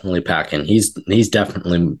Allen's definitely packing. He's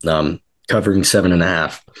definitely covering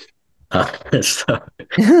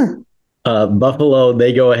 7.5. Buffalo,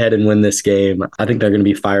 they go ahead and win this game. I think they're going to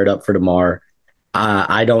be fired up for tomorrow.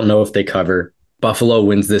 I don't know if they cover. Buffalo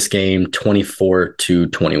wins this game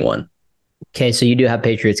 24-21. Okay, so you do have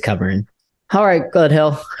Patriots covering. All right, good,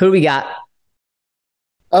 Hill. Who do we got?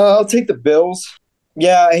 I'll take the Bills.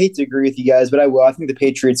 Yeah, I hate to agree with you guys, but I will. I think the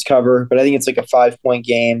Patriots cover, but I think it's like a 5-point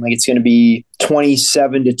game. Like it's going to be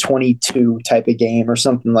 27-22 type of game or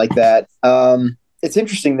something like that. It's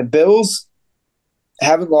interesting. The Bills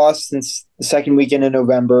haven't lost since the second weekend in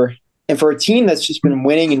November. And for a team that's just been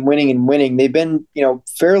winning and winning and winning, they've been,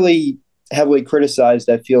 fairly heavily criticized,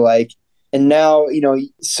 I feel like. And now,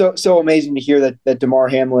 so amazing to hear that Damar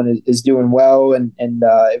Hamlin is doing well, and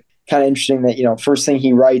kind of interesting that, first thing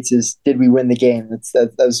he writes is, "Did we win the game?"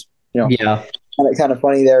 That was, yeah, kind of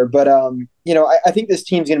funny there. But I think this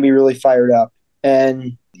team's going to be really fired up,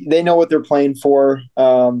 and they know what they're playing for.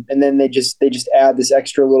 And then they just add this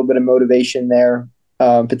extra little bit of motivation there,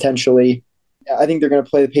 potentially. I think they're going to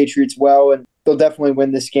play the Patriots well, and they'll definitely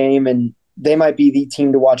win this game, and they might be the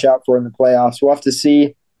team to watch out for in the playoffs. We'll have to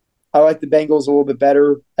see. I like the Bengals a little bit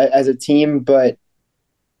better as a team, but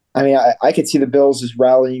I mean, I could see the Bills just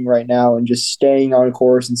rallying right now and just staying on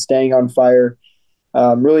course and staying on fire.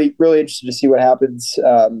 Really, really interested to see what happens.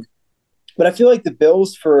 But I feel like the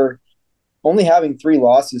Bills, for only having 3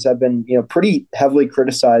 losses, have been, pretty heavily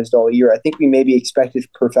criticized all year. I think we maybe expected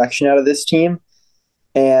perfection out of this team,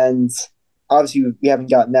 and obviously we haven't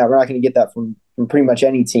gotten that. We're not going to get that from pretty much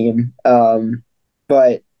any team.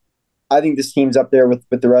 But I think this team's up there with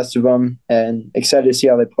the rest of them, and excited to see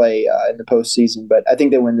how they play in the postseason. But I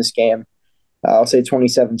think they win this game. I'll say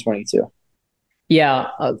 27-22. Yeah,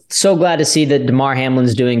 so glad to see that Damar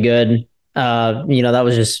Hamlin's doing good. That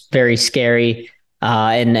was just very scary.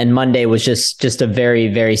 And Monday was just a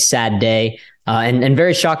very, very sad day. And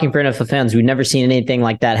very shocking for NFL fans. We've never seen anything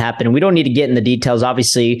like that happen. And we don't need to get in the details.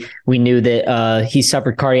 Obviously, we knew that he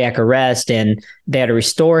suffered cardiac arrest and they had to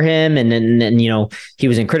restore him. And then he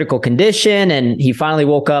was in critical condition and he finally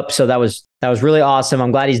woke up. So that was really awesome.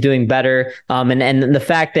 I'm glad he's doing better. And the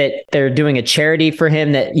fact that they're doing a charity for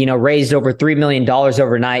him that, raised over $3 million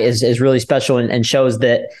overnight is really special and shows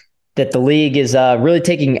that the league is really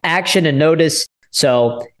taking action and notice.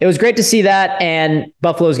 So it was great to see that, and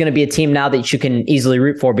Buffalo is going to be a team now that you can easily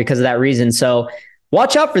root for because of that reason. So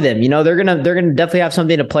watch out for them. They're gonna definitely have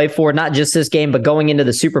something to play for, not just this game, but going into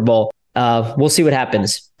the Super Bowl. We'll see what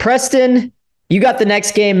happens. Preston, you got the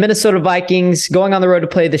next game, Minnesota Vikings going on the road to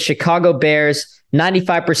play the Chicago Bears.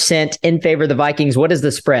 95% in favor of the Vikings. What is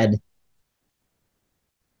the spread?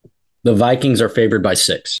 The Vikings are favored by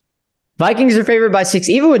 6. Vikings are favored by 6,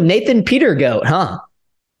 even with Nathan Petergoat, huh?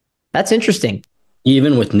 That's interesting.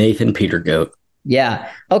 Even with Nathan Petergoat. Yeah.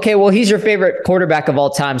 Okay, well, he's your favorite quarterback of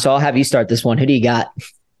all time, so I'll have you start this one. Who do you got?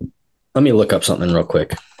 Let me look up something real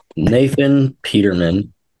quick. Nathan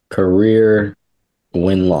Peterman, career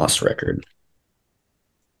win-loss record.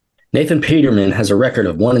 Nathan Peterman has a record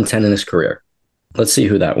of 1-10 in his career. Let's see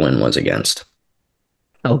who that win was against.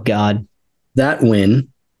 Oh, God. That win.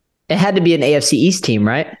 It had to be an AFC East team,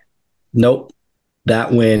 right? Nope.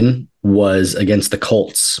 That win was against the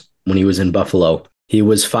Colts when he was in Buffalo. He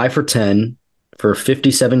was 5 for 10 for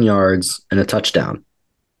 57 yards and a touchdown.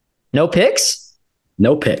 No picks?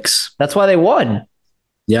 No picks. That's why they won.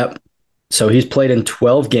 Yep. So he's played in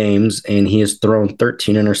 12 games and he has thrown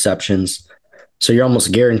 13 interceptions. So you're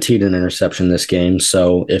almost guaranteed an interception this game.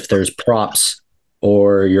 So if there's props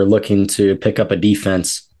or you're looking to pick up a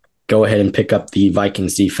defense, go ahead and pick up the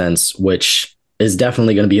Vikings defense, which is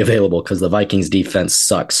definitely going to be available because the Vikings defense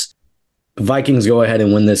sucks. Vikings go ahead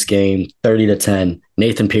and win this game 30-10.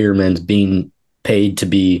 Nathan Peterman's being paid to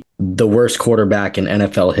be the worst quarterback in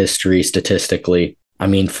NFL history statistically. I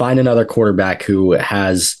mean, find another quarterback who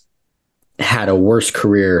has had a worse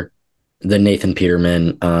career than Nathan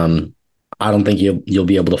Peterman. I don't think you'll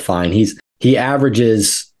be able to find. He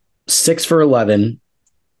averages 6 for 11,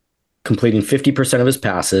 completing 50% of his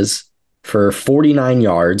passes for 49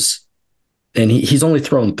 yards, and he's only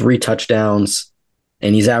thrown 3 touchdowns,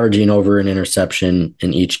 and he's averaging over an interception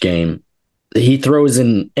in each game. He throws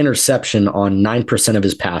an interception on 9% of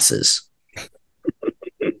his passes.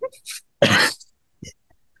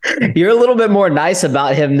 You're a little bit more nice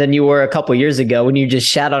about him than you were a couple years ago when you just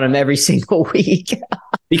shat on him every single week.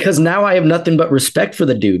 Because now I have nothing but respect for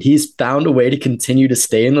the dude. He's found a way to continue to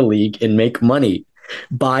stay in the league and make money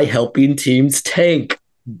by helping teams tank.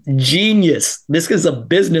 Genius. This is a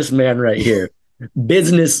businessman right here.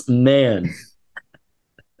 Businessman.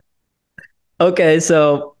 Okay,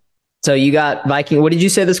 so you got Viking. What did you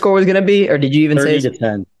say the score was going to be? Or did you even say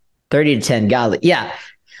 30-10? 30-10. Got it. Yeah.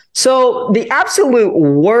 So the absolute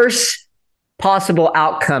worst possible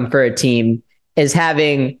outcome for a team is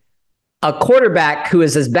having a quarterback who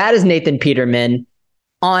is as bad as Nathan Peterman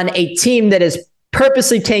on a team that is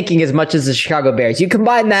purposely tanking as much as the Chicago Bears. You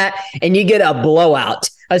combine that and you get a blowout.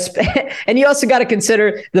 And you also got to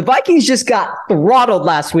consider the Vikings just got throttled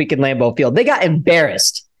last week in Lambeau Field. They got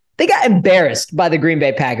embarrassed. They got embarrassed by the Green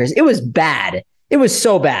Bay Packers. It was bad. It was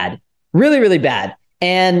so bad. Really, really bad.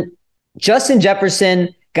 And Justin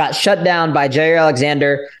Jefferson got shut down by Jair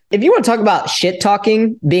Alexander. If you want to talk about shit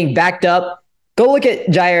talking, being backed up, go look at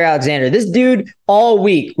Jair Alexander. This dude all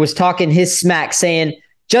week was talking his smack, saying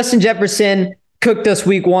Justin Jefferson cooked us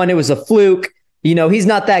week 1. It was a fluke. You know, he's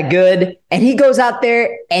not that good. And he goes out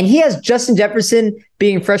there and he has Justin Jefferson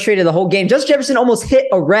being frustrated the whole game. Justin Jefferson almost hit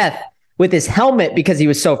a ref with his helmet because he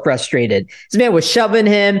was so frustrated. This man was shoving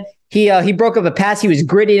him. He broke up a pass. He was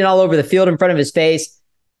grittying all over the field in front of his face.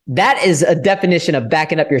 That is a definition of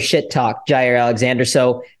backing up your shit talk, Jair Alexander.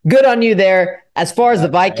 So good on you there. As far as the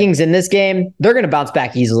Vikings in this game, they're going to bounce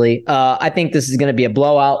back easily. I think this is going to be a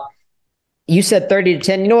blowout. You said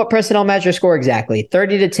 30-10. You know what, Preston? I'll match your score exactly.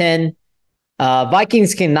 30-10.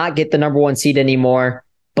 Vikings cannot get the number 1 seed anymore,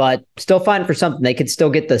 but still fighting for something. They could still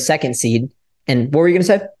get the 2nd seed. And what were you going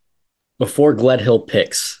to say? Before Gledhill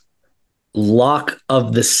picks, lock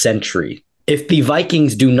of the century. If the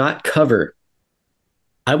Vikings do not cover,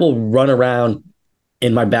 I will run around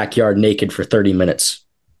in my backyard naked for 30 minutes.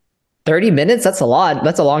 30 minutes? That's a lot.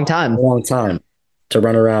 That's a long time. A long time to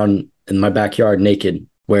run around in my backyard naked,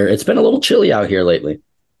 where it's been a little chilly out here lately.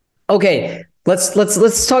 Okay,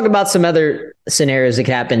 let's talk about some other scenarios that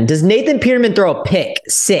could happen. Does Nathan Peterman throw a pick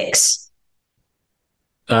 6?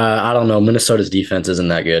 I don't know. Minnesota's defense isn't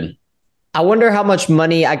that good. I wonder how much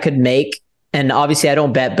money I could make. And obviously I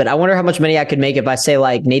don't bet, but I wonder how much money I could make if I say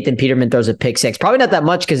like Nathan Peterman throws a pick 6. Probably not that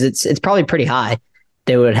much because it's probably pretty high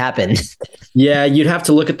that would happen. Yeah, you'd have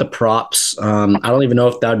to look at the props. I don't even know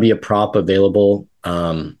if that would be a prop available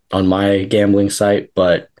on my gambling site,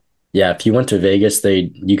 but yeah, if you went to Vegas,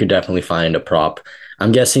 you could definitely find a prop.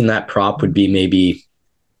 I'm guessing that prop would be maybe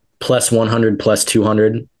plus 100, plus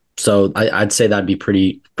 200. So I'd say that'd be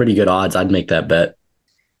pretty good odds. I'd make that bet.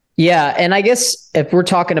 Yeah, and I guess if we're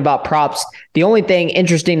talking about props, the only thing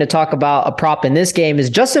interesting to talk about a prop in this game is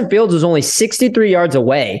Justin Fields was only 63 yards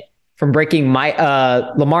away from breaking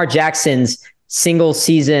Lamar Jackson's single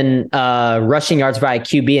season rushing yards by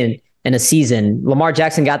QB in a season. Lamar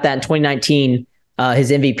Jackson got that in 2019,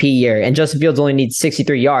 his MVP year, and Justin Fields only needs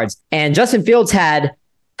 63 yards. And Justin Fields had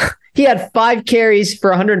 5 carries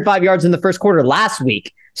for 105 yards in the first quarter last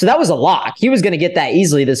week. So that was a lock. He was going to get that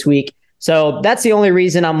easily this week. So that's the only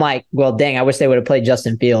reason I'm like, well, dang, I wish they would have played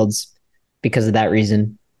Justin Fields because of that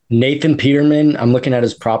reason. Nathan Peterman, I'm looking at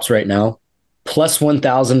his props right now. Plus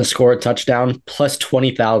 1,000 to score a touchdown, plus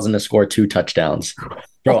 20,000 to score 2 touchdowns.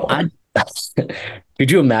 Bro,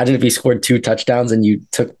 could you imagine if he scored 2 touchdowns and you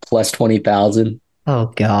took plus 20,000? Oh,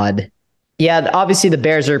 God. Yeah, obviously the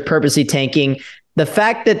Bears are purposely tanking. The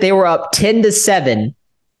fact that they were up 10-7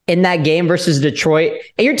 in that game versus Detroit,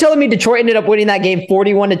 and you're telling me Detroit ended up winning that game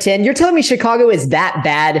 41-10. You're telling me Chicago is that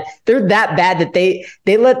bad? They're that bad that they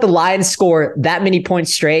let the Lions score that many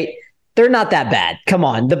points straight? They're not that bad. Come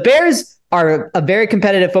on. The Bears are a very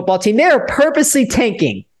competitive football team. They are purposely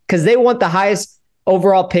tanking because they want the highest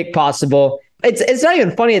overall pick possible. It's not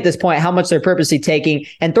even funny at this point how much they're purposely taking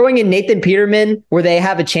and throwing in Nathan Peterman where they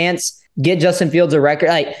have a chance get Justin Fields a record.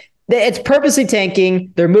 Like, it's purposely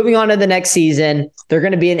tanking. They're moving on to the next season. They're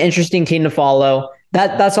going to be an interesting team to follow.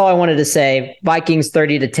 That's all I wanted to say. Vikings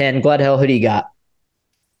 30-10. Gledhill, who do you got?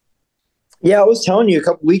 Yeah, I was telling you a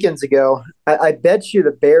couple weekends ago, I bet you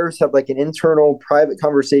the Bears have like an internal private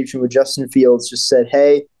conversation with Justin Fields, just said,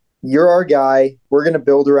 hey, you're our guy. We're going to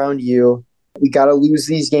build around you. We got to lose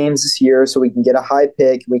these games this year so we can get a high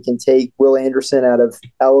pick. We can take Will Anderson out of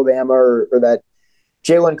Alabama or that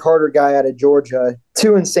Jalen Carter guy out of Georgia.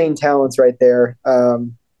 Two insane talents right there. I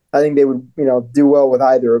think they would, do well with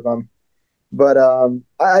either of them. But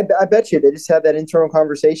I bet you they just had that internal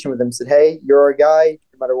conversation with him. Said, "Hey, you're our guy.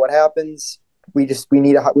 No matter what happens, we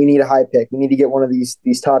need a high pick. We need to get one of these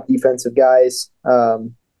top defensive guys."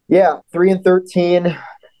 3-13,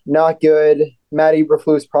 not good. Matt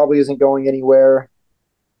Eberflus probably isn't going anywhere.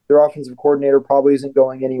 Their offensive coordinator probably isn't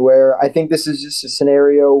going anywhere. I think this is just a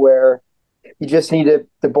scenario where you just need to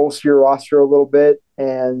bolster your roster a little bit,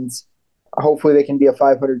 and hopefully they can be a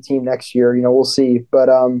 500 team next year. We'll see. But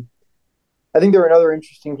I think they're another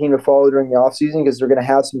interesting team to follow during the offseason because they're going to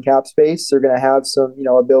have some cap space. They're going to have some,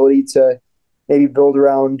 ability to maybe build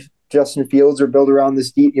around Justin Fields or build around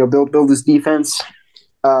this, build this defense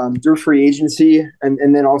through free agency.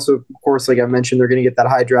 And then also, of course, like I mentioned, they're going to get that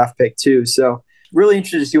high draft pick too. So really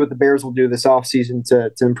interested to see what the Bears will do this offseason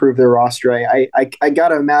to improve their roster. I got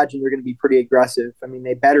to imagine they're going to be pretty aggressive. I mean,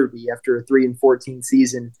 they better be after a 3-14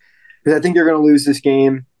 season because I think they're going to lose this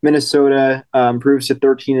game. Minnesota improves to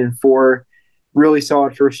 13-4. Really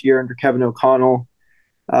solid first year under Kevin O'Connell.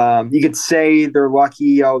 You could say they're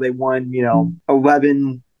lucky. They won,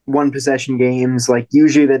 11 one-possession games. Like,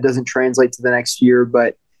 usually that doesn't translate to the next year,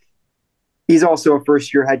 but he's also a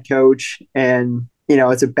first-year head coach, and,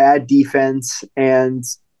 it's a bad defense, and,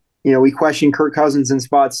 we question Kirk Cousins in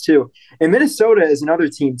spots too. And Minnesota is another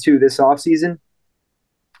team too this offseason.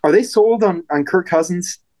 Are they sold on Kirk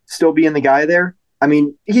Cousins still being the guy there? I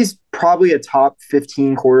mean, he's probably a top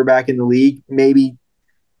 15 quarterback in the league. Maybe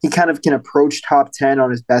he kind of can approach top 10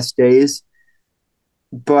 on his best days.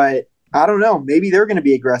 But I don't know. Maybe they're going to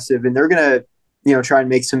be aggressive and they're going to, try and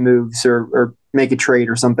make some moves or make a trade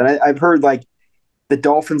or something. I've heard like the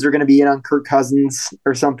Dolphins are going to be in on Kirk Cousins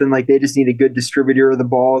or something. Like they just need a good distributor of the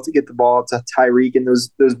ball to get the ball to Tyreek and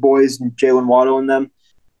those boys and Jalen Waddle and them.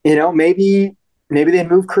 Maybe they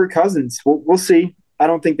move Kirk Cousins. We'll see. I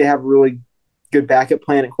don't think they have really good backup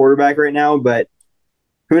plan at quarterback right now, but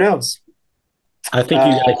who knows? I think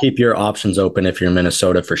you got to keep your options open if you're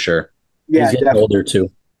Minnesota for sure. Yeah, he's getting older too.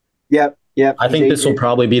 Yep. I think this will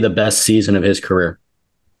probably be the best season of his career.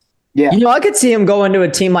 Yeah. I could see him going to a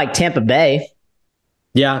team like Tampa Bay.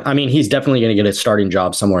 Yeah, I mean, he's definitely going to get a starting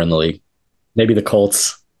job somewhere in the league. Maybe the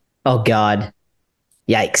Colts. Oh, God.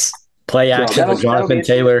 Yikes. Play action with Jonathan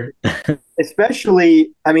Taylor.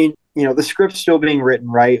 Especially, I mean, the script's still being written,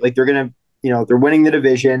 right? Like they're going to, they're winning the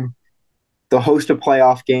division. They'll host a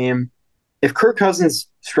playoff game. If Kirk Cousins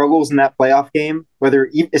struggles in that playoff game,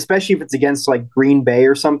 especially if it's against like Green Bay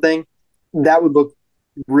or something, that would look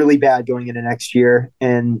really bad going into next year.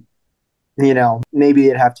 And, maybe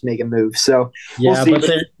they'd have to make a move. So yeah, we'll see.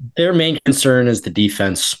 But their main concern is the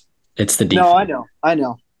defense. It's the defense. No, I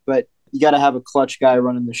know. But you got to have a clutch guy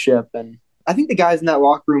running the ship. And I think the guys in that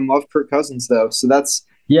locker room love Kirk Cousins though. So that's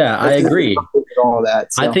I agree. All of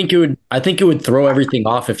that. So. I think it would throw everything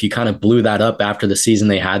off if you kind of blew that up after the season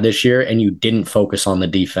they had this year and you didn't focus on the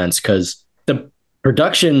defense because the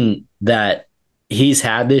production that he's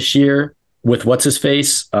had this year with what's his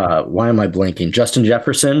face, why am I blanking? Justin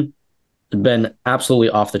Jefferson been absolutely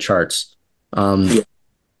off the charts.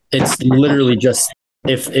 It's literally just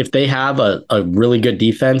if they have a really good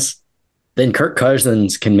defense, then Kirk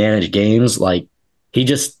Cousins can manage games. Like he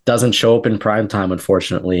just doesn't show up in prime time,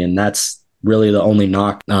 unfortunately, and that's really the only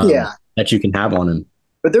knock that you can have on him.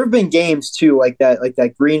 But there have been games too, like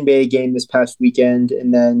that Green Bay game this past weekend,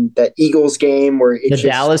 and then that Eagles game where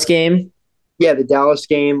Dallas game. Yeah, the Dallas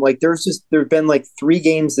game. Like there've been like 3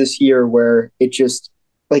 games this year where it just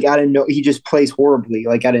like he just plays horribly,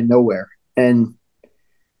 like out of nowhere, and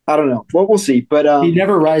I don't know. Well, we'll see. But he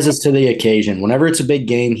never rises to the occasion. Whenever it's a big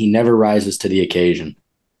game, he never rises to the occasion.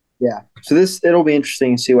 Yeah. So it'll be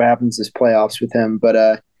interesting to see what happens this playoffs with him.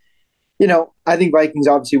 But I think Vikings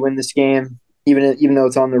obviously win this game, even though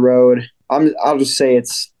it's on the road. I'll just say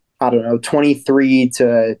it's, I don't know,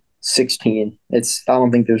 23-16. I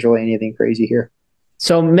don't think there's really anything crazy here.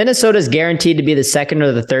 So Minnesota's guaranteed to be the second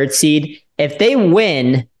or the third seed. If they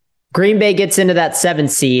win, Green Bay gets into that 7th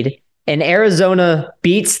seed, and Arizona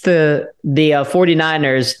beats the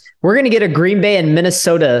 49ers. We're going to get a Green Bay and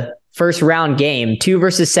Minnesota first round game, 2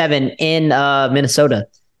 versus 7 in Minnesota.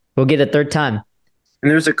 We'll get a third time. And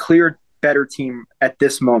there's a clear better team at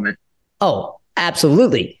this moment. Oh,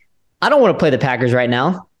 absolutely. I don't want to play the Packers right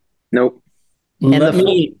now. Nope.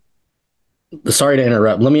 Sorry to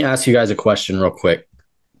interrupt. Let me ask you guys a question real quick.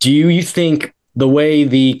 Do you think the way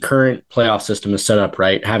the current playoff system is set up,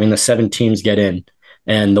 right, having the 7 teams get in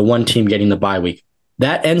and the 1 team getting the bye week,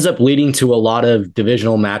 that ends up leading to a lot of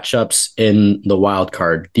divisional matchups in the wild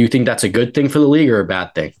card? Do you think that's a good thing for the league or a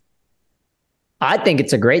bad thing? I think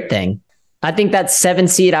it's a great thing. I think that 7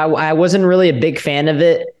 seed, I wasn't really a big fan of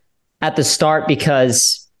it at the start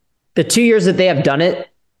because the 2 years that they have done it,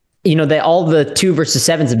 all the 2 versus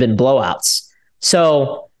 7s have been blowouts.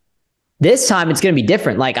 So this time it's going to be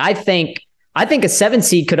different. Like I think a 7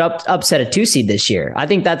 seed could upset a 2 seed this year. I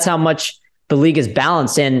think that's how much the league is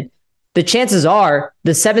balanced. And the chances are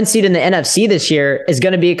the 7 seed in the NFC this year is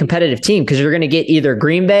going to be a competitive team because you're going to get either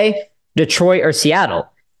Green Bay, Detroit, or Seattle.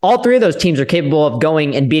 All 3 of those teams are capable of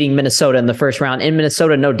going and beating Minnesota in the first round. In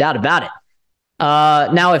Minnesota, no doubt about it.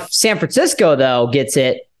 Now, if San Francisco, though, gets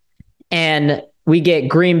it and we get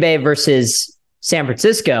Green Bay versus San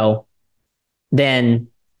Francisco, then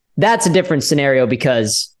that's a different scenario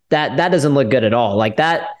because that doesn't look good at all. Like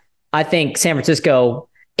that, I think San Francisco,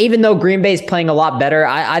 even though Green Bay is playing a lot better,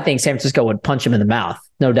 I think San Francisco would punch them in the mouth,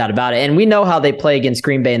 no doubt about it. And we know how they play against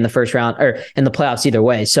Green Bay in the first round or in the playoffs either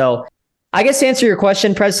way. So I guess to answer your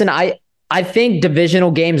question, Preston, I think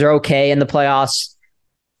divisional games are okay in the playoffs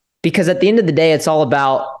because at the end of the day, it's all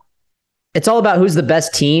about who's the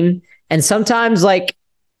best team. And sometimes like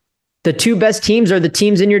the 2 best teams are the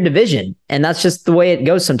teams in your division. And that's just the way it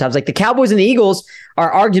goes sometimes. Like the Cowboys and the Eagles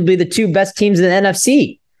are arguably the 2 best teams in the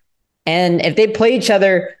NFC. And if they play each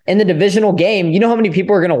other in the divisional game, you know how many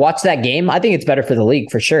people are going to watch that game? I think it's better for the league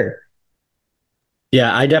for sure.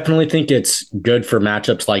 Yeah, I definitely think it's good for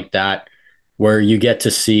matchups like that where you get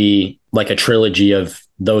to see like a trilogy of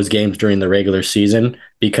those games during the regular season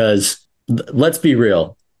because let's be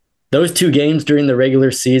real. Those 2 games during the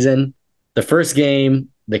regular season, the first game,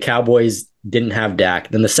 the Cowboys didn't have Dak.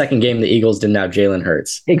 Then the second game, the Eagles didn't have Jalen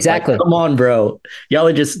Hurts. Exactly. Like, come on, bro. Y'all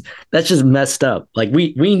are that's just messed up. Like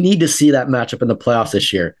we need to see that matchup in the playoffs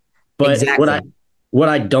this year. But exactly. What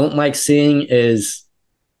I don't like seeing is,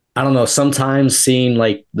 I don't know, sometimes seeing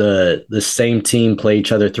like the same team play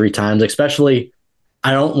each other 3 times, especially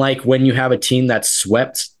I don't like when you have a team that's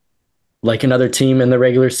swept like another team in the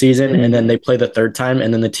regular season and then they play the 3rd time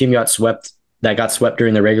and then the team got swept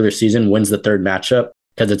during the regular season wins the 3rd matchup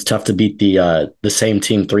because it's tough to beat the same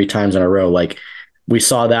team 3 times in a row. Like we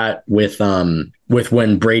saw that with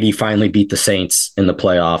when Brady finally beat the Saints in the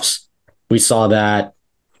playoffs. We saw that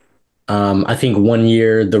I think one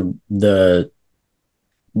year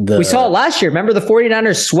we saw it last year. Remember the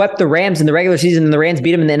 49ers swept the Rams in the regular season and the Rams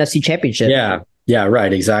beat them in the NFC Championship. Yeah,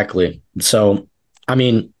 right, exactly. So, I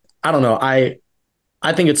mean, I don't know. I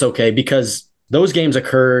think it's okay because those games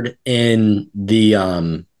occurred in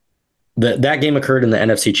that game occurred in the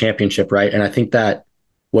NFC Championship, right? And I think that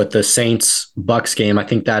the Saints-Bucks game, I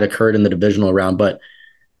think that occurred in the divisional round, but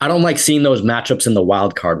I don't like seeing those matchups in the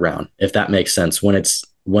wild card round, if that makes sense. When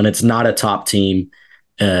it's not a top team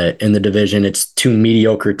in the division, it's 2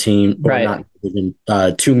 mediocre teams, right?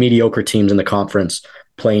 2 mediocre teams in the conference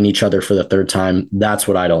playing each other for the 3rd time. That's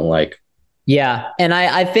what I don't like. Yeah, and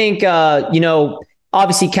I think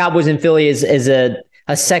obviously Cowboys and Philly is a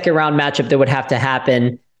second round matchup that would have to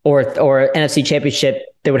happen, or NFC Championship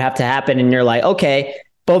that would have to happen, and you're like, okay,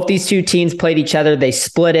 both these 2 teams played each other, they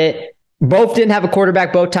split it, both didn't have a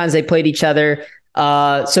quarterback both times they played each other,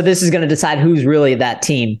 so this is going to decide who's really that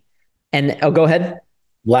team. And go ahead.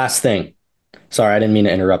 Last thing. Sorry, I didn't mean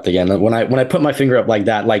to interrupt again. When I put my finger up like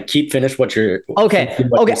that, like finish what you're okay.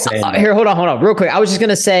 You're saying. Here, hold on, real quick. I was just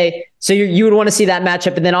gonna say, so you would want to see that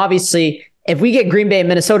matchup, and then obviously, if we get Green Bay and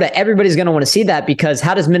Minnesota, everybody's gonna want to see that because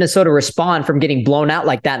how does Minnesota respond from getting blown out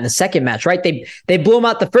like that in the second match? Right? They blew them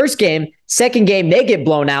out the first game. Second game, they get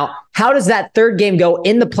blown out. How does that 3rd game go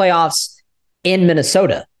in the playoffs in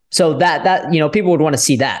Minnesota? So that people would want to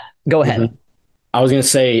see that. Go ahead. Mm-hmm. I was gonna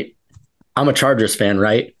say, I'm a Chargers fan,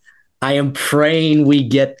 right? I am praying we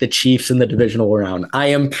get the Chiefs in the divisional round. I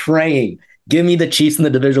am praying. Give me the Chiefs in the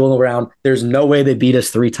divisional round. There's no way they beat us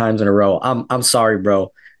 3 times in a row. I'm sorry,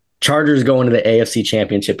 bro. Chargers going to the AFC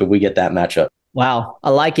Championship if we get that matchup. Wow,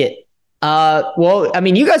 I like it. Well, I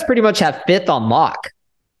mean, you guys pretty much have 5th on lock,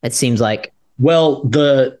 it seems like. Well,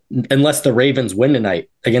 unless the Ravens win tonight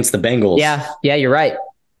against the Bengals. Yeah, you're right.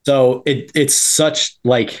 So it's such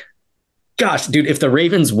like, gosh, dude, if the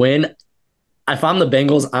Ravens win, if I'm the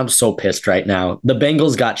Bengals, I'm so pissed right now. The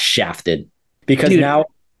Bengals got shafted because now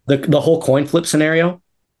the whole coin flip scenario.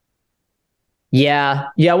 Yeah,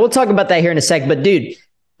 we'll talk about that here in a sec. But dude,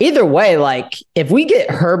 either way, like if we get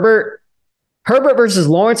Herbert versus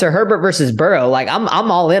Lawrence or Herbert versus Burrow, like I'm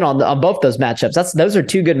all in on both those matchups. Those are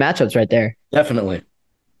 2 good matchups right there. Definitely.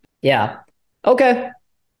 Yeah. Okay.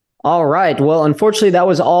 All right. Well, unfortunately, that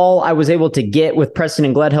was all I was able to get with Preston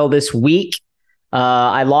and Gledhill this week.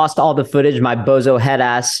 I lost all the footage. My bozo head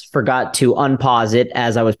ass forgot to unpause it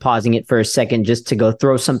as I was pausing it for a second just to go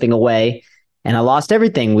throw something away. And I lost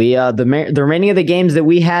everything. The remaining of the games that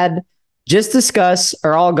we had just discussed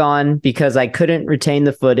are all gone because I couldn't retain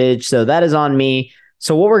the footage. So that is on me.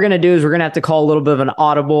 So what we're going to do is we're going to have to call a little bit of an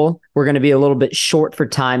audible. We're going to be a little bit short for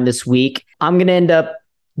time this week. I'm going to end up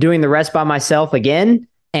doing the rest by myself again.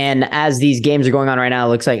 And as these games are going on right now, it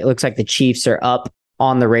looks like the Chiefs are up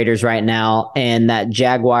on the Raiders right now. And that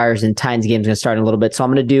Jaguars and Titans game is going to start in a little bit. So I'm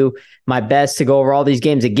going to do my best to go over all these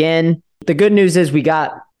games again. The good news is we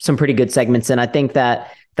got some pretty good segments. And I think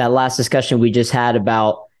that last discussion we just had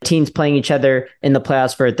about teams playing each other in the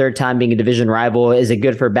playoffs for a third time, being a division rival, is it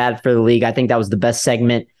good for bad for the league? I think that was the best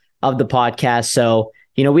segment of the podcast. So,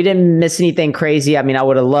 we didn't miss anything crazy. I mean, I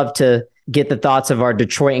would have loved to get the thoughts of our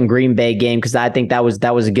Detroit and Green Bay game because I think that was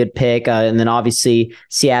a good pick. And then obviously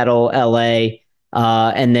Seattle, LA,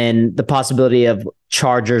 and then the possibility of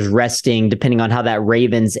Chargers resting depending on how that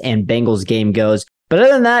Ravens and Bengals game goes. But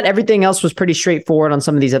other than that, everything else was pretty straightforward on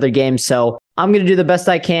some of these other games. So I'm going to do the best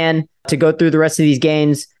I can to go through the rest of these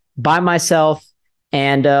games by myself,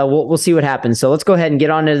 and we'll see what happens. So let's go ahead and get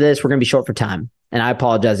on into this. We're going to be short for time, and I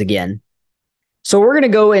apologize again. So we're going to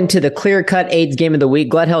go into the clear-cut AIDS game of the week.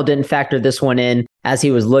 Gledhill didn't factor this one in as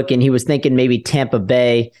he was looking. He was thinking maybe Tampa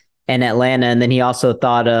Bay and Atlanta, and then he also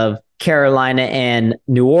thought of Carolina and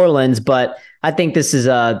New Orleans, but I think this is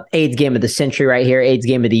a AIDS game of the century right here, AIDS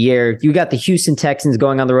game of the year. You got the Houston Texans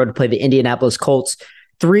going on the road to play the Indianapolis Colts,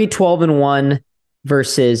 3-12-1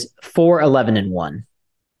 versus 4-11-1.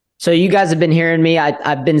 So you guys have been hearing me.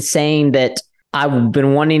 I've been saying that I've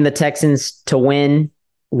been wanting the Texans to win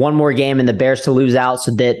one more game and the Bears to lose out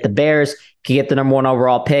so that the Bears can get the number 1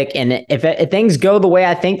 overall pick. And if things go the way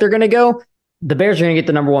I think they're going to go, the Bears are going to get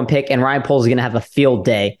the number 1 pick, and Ryan Poles is going to have a field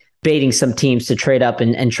day baiting some teams to trade up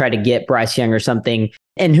and try to get Bryce Young or something.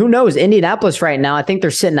 And who knows, Indianapolis right now, I think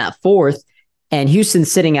they're sitting at 4th and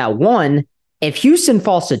Houston's sitting at 1. If Houston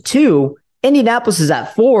falls to 2, Indianapolis is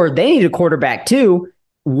at 4. They need a quarterback too.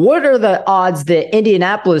 What are the odds that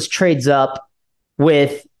Indianapolis trades up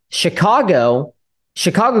with Chicago?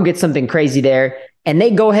 Chicago gets something crazy there, and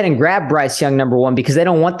they go ahead and grab Bryce Young number 1 because they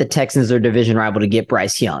don't want the Texans, their division rival, to get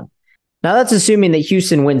Bryce Young. Now, that's assuming that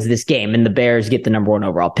Houston wins this game and the Bears get the number 1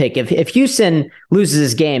 overall pick. If Houston loses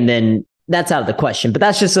this game, then that's out of the question. But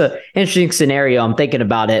that's just an interesting scenario. I'm thinking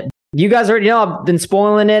about it. You guys already know I've been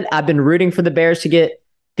spoiling it. I've been rooting for the Bears to get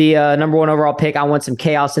the number 1 overall pick. I want some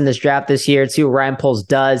chaos in this draft this year and see what Ryan Poles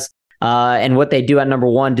does and what they do at number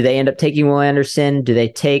 1. Do they end up taking Will Anderson? Do they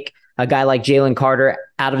take a guy like Jalen Carter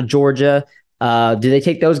out of Georgia? Do they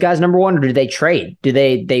take those guys number 1, or do they trade? Do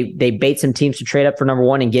they bait some teams to trade up for number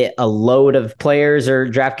 1 and get a load of players or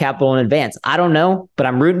draft capital in advance? I don't know, but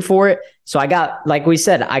I'm rooting for it. So I got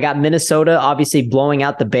Minnesota obviously blowing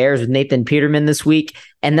out the Bears with Nathan Peterman this week.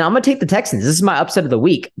 And then I'm going to take the Texans. This is my upset of the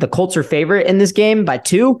week. The Colts are favorite in this game by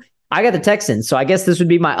 2. I got the Texans. So I guess this would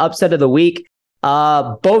be my upset of the week.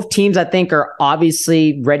 Both teams, I think, are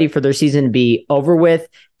obviously ready for their season to be over with.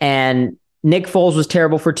 And Nick Foles was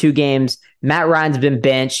terrible for 2 games. Matt Ryan's been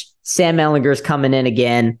benched. Sam Ehlinger's coming in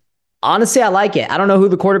again. Honestly, I like it. I don't know who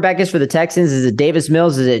the quarterback is for the Texans. Is it Davis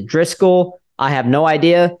Mills? Is it Driscoll? I have no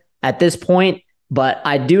idea at this point, but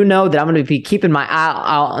I do know that I'm going to be keeping my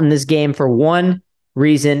eye out on this game for one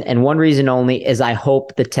reason, and one reason only, is I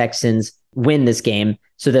hope the Texans win this game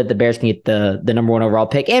so that the Bears can get the number 1 overall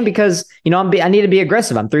pick. And because, I need to be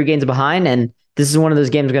aggressive. I'm 3 games behind, and this is one of those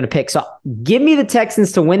games I'm going to pick. So give me the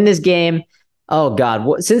Texans to win this game. Oh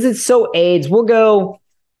God. Since it's so AIDS, we'll go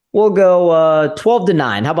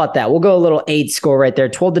 12-9. How about that? We'll go a little AIDS score right there.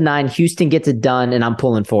 12-9. Houston gets it done, and I'm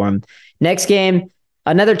pulling for him. Next game,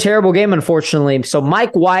 another terrible game, unfortunately. So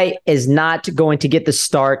Mike White is not going to get the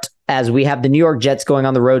start as we have the New York Jets going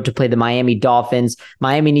on the road to play the Miami Dolphins.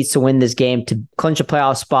 Miami needs to win this game to clinch a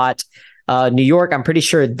playoff spot. New York, I'm pretty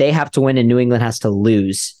sure they have to win and New England has to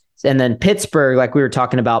lose. And then Pittsburgh, like we were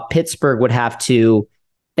talking about, Pittsburgh would have to,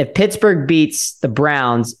 if Pittsburgh beats the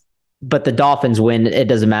Browns, but the Dolphins win, it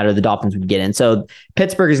doesn't matter. The Dolphins would get in. So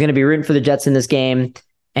Pittsburgh is going to be rooting for the Jets in this game,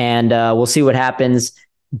 and we'll see what happens.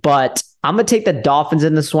 But I'm going to take the Dolphins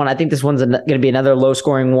in this one. I think this one's going to be another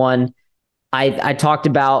low-scoring one. I talked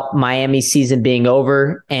about Miami's season being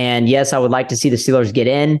over, and yes, I would like to see the Steelers get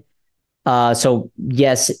in. So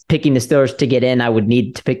yes, picking the Steelers to get in, I would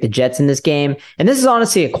need to pick the Jets in this game. And this is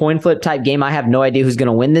honestly a coin flip type game. I have no idea who's going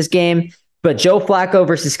to win this game. But Joe Flacco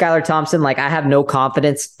versus Skylar Thompson, like I have no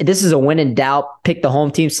confidence. This is a when in doubt, pick the home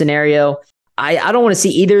team scenario. I don't want to see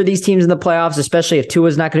either of these teams in the playoffs, especially if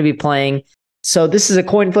Tua's not going to be playing. So this is a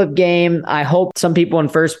coin flip game. I hope some people in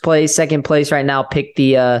first place, second place right now pick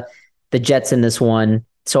the Jets in this one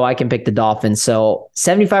so I can pick the Dolphins. So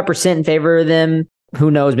 75% in favor of them. Who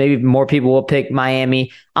knows? Maybe more people will pick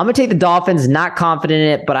Miami. I'm going to take the Dolphins, not confident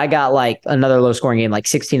in it, but I got like another low scoring game, like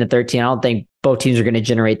 16-13. I don't think both teams are going to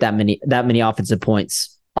generate that many offensive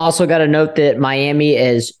points. Also got to note that Miami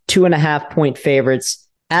is 2.5-point favorites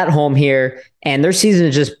at home here, and their season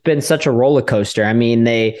has just been such a roller coaster. I mean,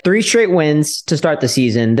 they 3 straight wins to start the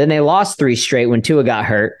season. Then they lost 3 straight when Tua got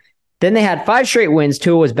hurt. Then they had 5 straight wins.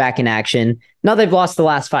 Tua was back in action. Now they've lost the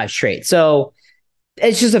last 5 straight. So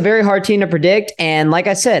it's just a very hard team to predict. And like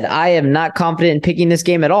I said, I am not confident in picking this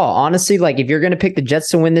game at all. Honestly, like if you're going to pick the Jets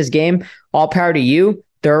to win this game, all power to you.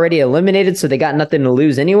 They're already eliminated, so they got nothing to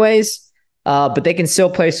lose anyways. But they can still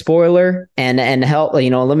play spoiler and help,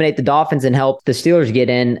 eliminate the Dolphins and help the Steelers get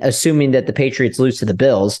in, assuming that the Patriots lose to the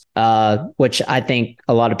Bills, which I think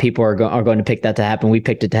a lot of people are going to pick that to happen. We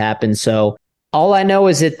picked it to happen. So all I know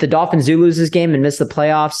is that the Dolphins do lose this game and miss the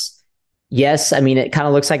playoffs. Yes, I mean, it kind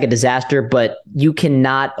of looks like a disaster, but you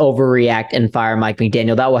cannot overreact and fire Mike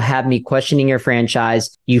McDaniel. That will have me questioning your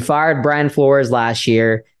franchise. You fired Brian Flores last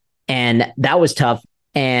year, and that was tough.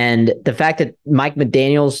 And the fact that Mike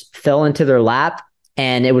McDaniels fell into their lap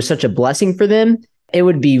and it was such a blessing for them, it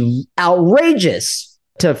would be outrageous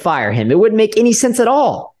to fire him. It wouldn't make any sense at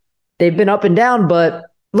all. They've been up and down, but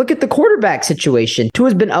look at the quarterback situation.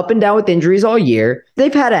 Tua's been up and down with injuries all year.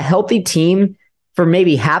 They've had a healthy team for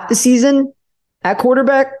maybe half the season at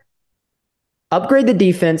quarterback. Upgrade the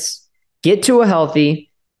defense, get Tua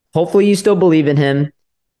healthy. Hopefully you still believe in him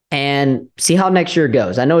and see how next year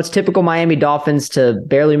goes. I know it's typical Miami Dolphins to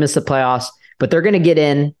barely miss the playoffs, but they're going to get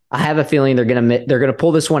in. I have a feeling they're going to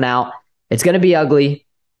pull this one out. It's going to be ugly,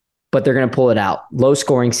 but they're going to pull it out. Low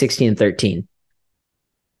scoring, 16-13.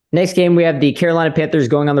 Next game, we have the Carolina Panthers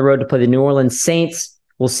going on the road to play the New Orleans Saints.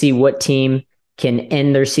 We'll see what team can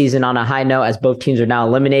end their season on a high note as both teams are now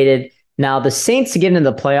eliminated. Now, the Saints to get into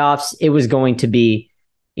the playoffs, it was going to be,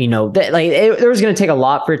 there was going to take a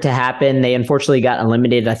lot for it to happen. They unfortunately got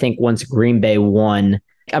eliminated, I think, once Green Bay won.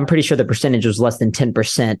 I'm pretty sure the percentage was less than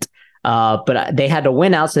 10%. But they had to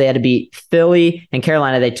win out, so they had to beat Philly and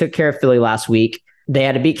Carolina. They took care of Philly last week. They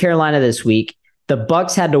had to beat Carolina this week. The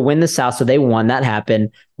Bucs had to win the South, so they won. That happened.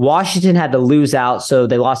 Washington had to lose out, so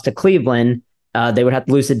they lost to Cleveland. They would have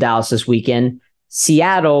to lose to Dallas this weekend.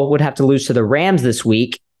 Seattle would have to lose to the Rams this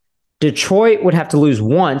week. Detroit would have to lose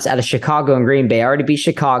once out of Chicago and Green Bay. I already beat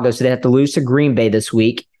Chicago, so they have to lose to Green Bay this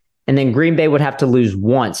week. And then Green Bay would have to lose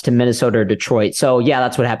once to Minnesota or Detroit. So, yeah,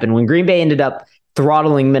 that's what happened. When Green Bay ended up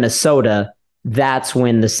throttling Minnesota, that's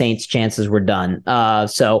when the Saints' chances were done.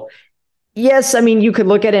 So, yes, I mean, you could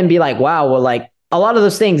look at it and be like, wow, well, like a lot of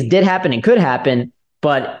those things did happen and could happen,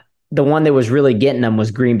 but the one that was really getting them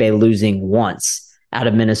was Green Bay losing once out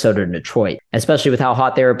of Minnesota and Detroit, especially with how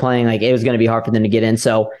hot they were playing. Like it was going to be hard for them to get in.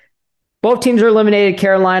 So both teams are eliminated.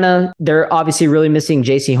 Carolina, they're obviously really missing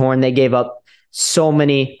J.C. Horn. They gave up so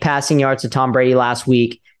many passing yards to Tom Brady last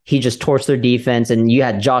week. He just torched their defense. And you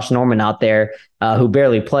had Josh Norman out there who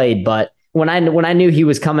barely played. But when I knew he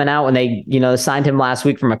was coming out, when they signed him last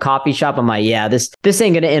week from a coffee shop, I'm like, yeah, this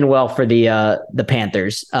ain't going to end well for the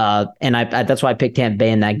Panthers. And that's why I picked Tampa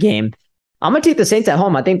Bay in that game. I'm going to take the Saints at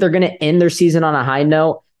home. I think they're going to end their season on a high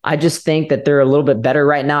note. I just think that they're a little bit better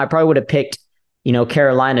right now. I probably would have picked,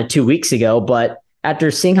 Carolina 2 weeks ago, but after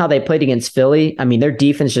seeing how they played against Philly, I mean, their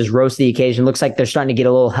defense just rose to the occasion. Looks like they're starting to get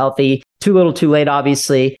a little healthy. Too little, too late,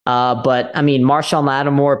 obviously. But I mean, Marshall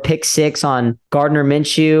Lattimore pick 6 on Gardner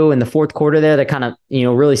Minshew in the fourth quarter there. That kind of,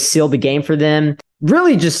 really sealed the game for them.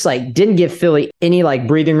 Really just didn't give Philly any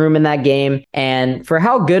breathing room in that game. And for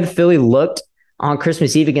how good Philly looked on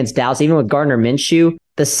Christmas Eve against Dallas, even with Gardner Minshew,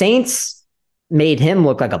 the Saints made him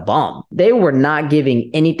look like a bum. They were not giving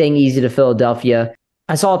anything easy to Philadelphia.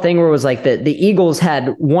 I saw a thing where it was like the Eagles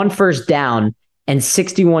had 1 first down and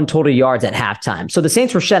 61 total yards at halftime. So the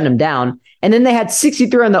Saints were shutting them down. And then they had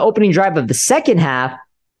 63 on the opening drive of the second half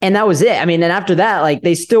And that was it. I mean, and after that, like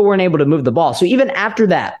they still weren't able to move the ball. So even after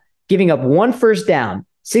that, giving up 1 first down,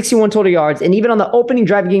 61 total yards, and even on the opening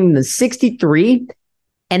drive, giving them the 63,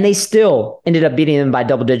 and they still ended up beating them by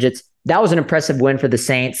double digits. That was an impressive win for the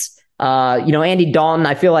Saints. Andy Dalton,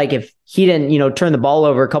 I feel like if he didn't, turn the ball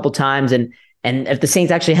over a couple times and if the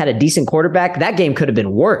Saints actually had a decent quarterback, that game could have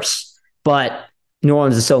been worse. But New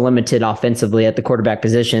Orleans is so limited offensively at the quarterback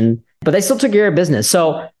position, but they still took care of business.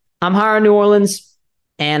 So I'm higher on New Orleans.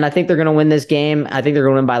 And I think they're going to win this game. I think they're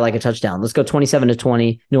going to win by like a touchdown. Let's go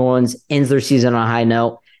 27-20. New Orleans ends their season on a high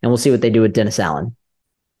note, and we'll see what they do with Dennis Allen.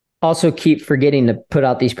 Also keep forgetting to put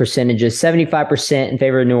out these percentages. 75% in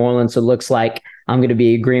favor of New Orleans. So it looks like I'm going to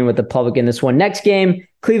be agreeing with the public in this one. Next game,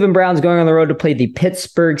 Cleveland Browns going on the road to play the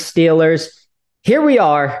Pittsburgh Steelers. Here we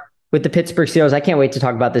are with the Pittsburgh Steelers. I can't wait to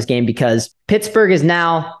talk about this game because Pittsburgh is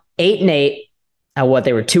now 8-8 at what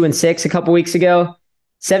they were 2-6 a couple weeks ago.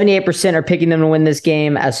 78% are picking them to win this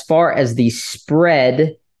game. As far as the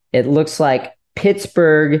spread, it looks like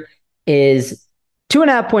Pittsburgh is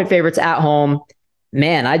 2.5-point favorites at home.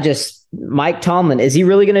 Man, Mike Tomlin, is he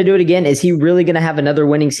really going to do it again? Is he really going to have another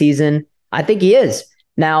winning season? I think he is.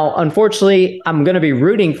 Now, unfortunately, I'm going to be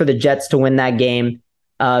rooting for the Jets to win that game.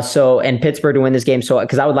 And Pittsburgh to win this game. So,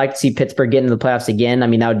 because I would like to see Pittsburgh get into the playoffs again. I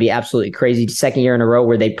mean, that would be absolutely crazy. Second year in a row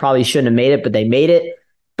where they probably shouldn't have made it, but they made it.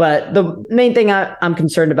 But the main thing I'm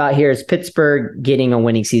concerned about here is Pittsburgh getting a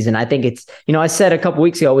winning season. I think it's, I said a couple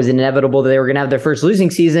weeks ago it was inevitable that they were going to have their first losing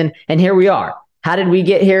season. And here we are. How did we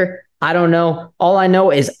get here? I don't know. All I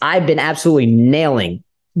know is I've been absolutely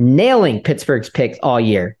nailing Pittsburgh's picks all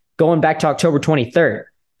year. Going back to October 23rd,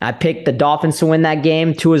 I picked the Dolphins to win that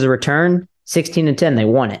game. 2 as a return, 16-10. They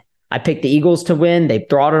won it. I picked the Eagles to win. They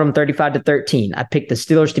throttled them 35-13. I picked the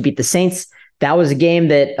Steelers to beat the Saints. That was a game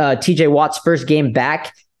that TJ Watt's first game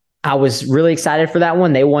back. I was really excited for that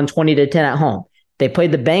one. They won 20-10 at home. They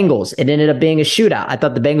played the Bengals. It ended up being a shootout. I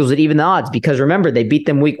thought the Bengals would even the odds because remember, they beat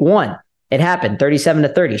them week 1. It happened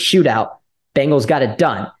 37-30 shootout. Bengals got it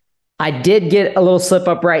done. I did get a little slip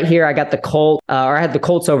up right here. I got the Colts, I had the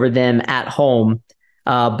Colts over them at home.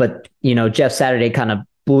 But Jeff Saturday kind of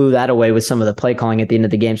blew that away with some of the play calling at the end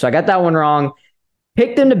of the game. So I got that one wrong.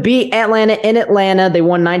 Picked them to beat Atlanta in Atlanta. They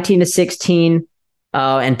won 19-16.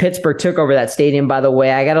 And Pittsburgh took over that stadium, by the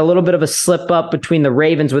way. I got a little bit of a slip up between the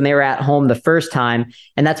Ravens when they were at home the first time.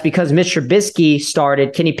 And that's because Mitch Trubisky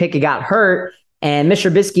started. Kenny Pickett got hurt. And Mitch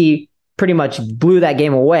Trubisky pretty much blew that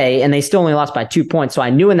game away. And they still only lost by 2 points. So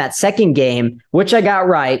I knew in that second game, which I got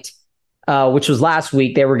right, which was last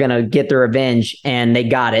week, they were going to get their revenge. And they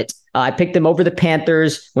got it. I picked them over the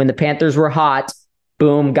Panthers when the Panthers were hot.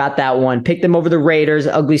 Boom, got that one. Picked them over the Raiders.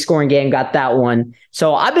 Ugly scoring game, got that one.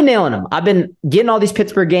 So I've been nailing them. I've been getting all these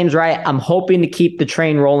Pittsburgh games right. I'm hoping to keep the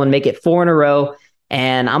train rolling, make it 4 in a row.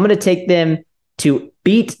 And I'm going to take them to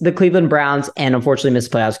beat the Cleveland Browns and unfortunately miss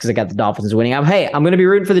the playoffs because I got the Dolphins winning. I'm going to be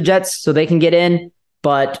rooting for the Jets so they can get in.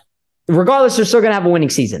 But regardless, they're still going to have a winning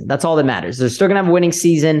season. That's all that matters. They're still going to have a winning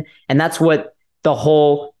season. And that's what the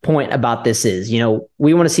whole point about this is.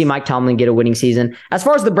 We want to see Mike Tomlin get a winning season. As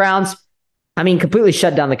far as the Browns, completely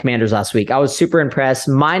shut down the Commanders last week. I was super impressed.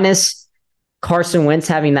 Minus Carson Wentz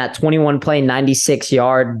having that 21-play,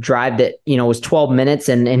 96-yard drive that, was 12 minutes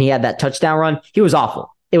and he had that touchdown run. He was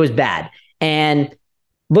awful. It was bad. And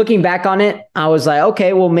looking back on it, I was like,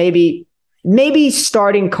 okay, well, maybe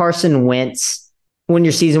starting Carson Wentz when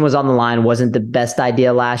your season was on the line wasn't the best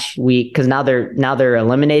idea last week because now they're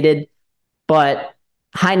eliminated. But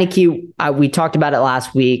Heineke, we talked about it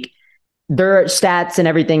last week. Their stats and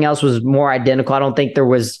everything else was more identical. I don't think there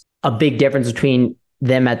was a big difference between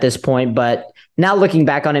them at this point. But now looking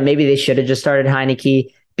back on it, maybe they should have just started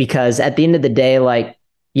Heineke because at the end of the day,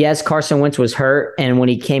 yes, Carson Wentz was hurt. And when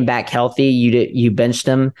he came back healthy, you benched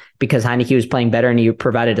him because Heineke was playing better and you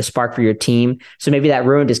provided a spark for your team. So maybe that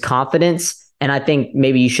ruined his confidence. And I think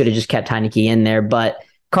maybe you should have just kept Heineke in there. But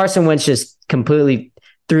Carson Wentz just completely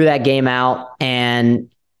threw that game out. And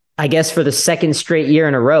I guess for the second straight year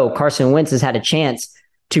in a row, Carson Wentz has had a chance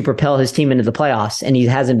to propel his team into the playoffs, and he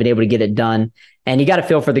hasn't been able to get it done. And you got to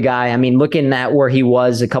feel for the guy. Looking at where he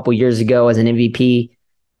was a couple years ago as an MVP,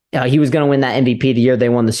 he was going to win that MVP the year they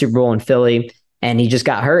won the Super Bowl in Philly, and he just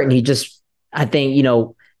got hurt. And I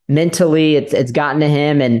think, mentally it's gotten to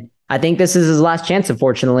him. And I think this is his last chance,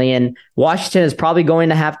 unfortunately. And Washington is probably going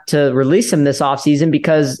to have to release him this offseason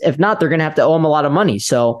because if not, they're going to have to owe him a lot of money.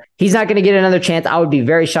 So he's not going to get another chance. I would be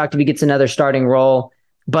very shocked if he gets another starting role.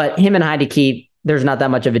 But him and Heineke, there's not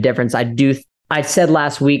that much of a difference. I do I said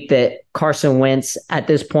last week that Carson Wentz, at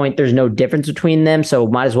this point, there's no difference between them, so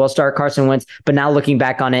might as well start Carson Wentz. But now looking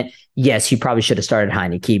back on it, yes, you probably should have started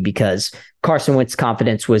Heinicke because Carson Wentz's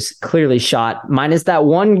confidence was clearly shot. Minus that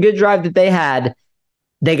one good drive that they had,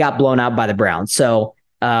 they got blown out by the Browns. So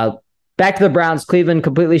back to the Browns. Cleveland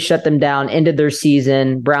completely shut them down, ended their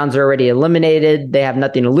season. Browns are already eliminated. They have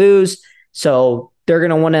nothing to lose. So they're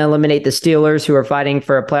going to want to eliminate the Steelers, who are fighting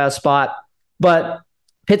for a playoff spot. But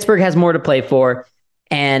Pittsburgh has more to play for,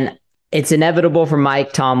 and it's inevitable for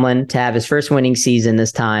Mike Tomlin to have his first winning season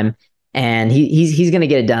this time, and he's going to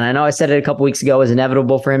get it done. I know I said it a couple weeks ago. It was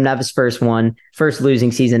inevitable for him to have his first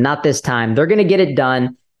losing season. Not this time. They're going to get it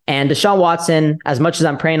done. And Deshaun Watson, as much as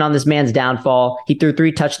I'm praying on this man's downfall, he threw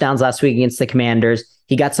 3 touchdowns last week against the Commanders.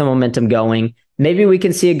 He got some momentum going. Maybe we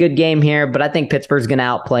can see a good game here, but I think Pittsburgh's going to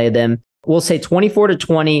outplay them. We'll say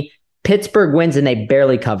 24-20. Pittsburgh wins, and they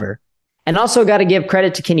barely cover. And also got to give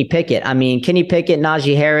credit to Kenny Pickett. I mean, Kenny Pickett,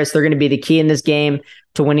 Najee Harris, they're going to be the key in this game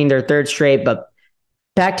to winning their 3rd straight. But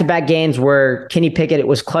back-to-back games where Kenny Pickett, it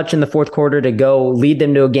was clutch in the 4th quarter to go lead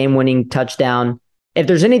them to a game-winning touchdown. If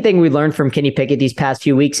there's anything we learned from Kenny Pickett these past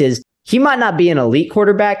few weeks is he might not be an elite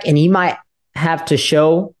quarterback, and he might have to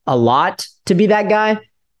show a lot to be that guy.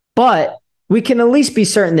 But we can at least be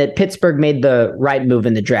certain that Pittsburgh made the right move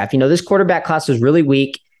in the draft. This quarterback class was really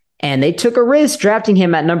weak. And they took a risk drafting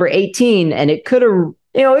him at number 18, and it could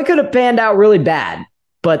have panned out really bad.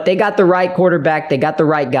 But they got the right quarterback, they got the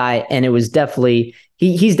right guy, and it was definitely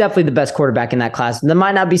he's definitely the best quarterback in that class. That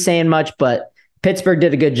might not be saying much, but Pittsburgh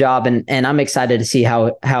did a good job, and I'm excited to see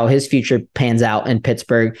how his future pans out in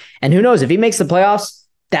Pittsburgh. And who knows, if he makes the playoffs,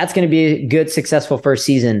 that's going to be a good, successful first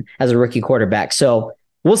season as a rookie quarterback. So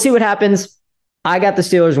we'll see what happens. I got the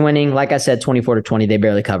Steelers winning, like I said, 24-20. They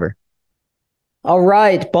barely cover. All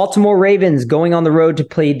right, Baltimore Ravens going on the road to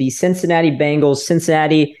play the Cincinnati Bengals.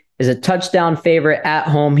 Cincinnati is a touchdown favorite at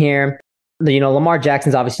home here. Lamar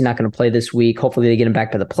Jackson's obviously not going to play this week. Hopefully they get him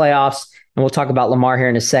back to the playoffs. And we'll talk about Lamar here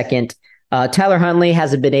in a second. Tyler Huntley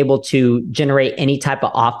hasn't been able to generate any type of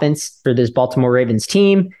offense for this Baltimore Ravens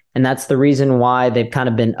team. And that's the reason why they've kind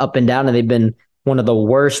of been up and down, and they've been one of the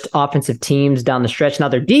worst offensive teams down the stretch. Now,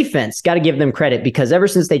 their defense, got to give them credit, because ever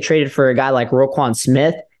since they traded for a guy like Roquan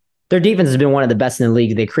Smith, their defense has been one of the best in the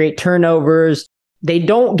league. They create turnovers. They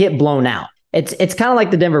don't get blown out. It's kind of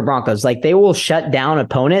like the Denver Broncos. Like, they will shut down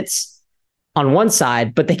opponents on one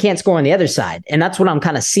side, but they can't score on the other side. And that's what I'm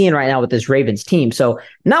kind of seeing right now with this Ravens team. So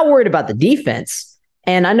not worried about the defense.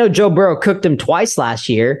 And I know Joe Burrow cooked them twice last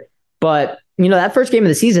year, but that first game of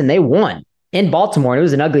the season, they won in Baltimore. It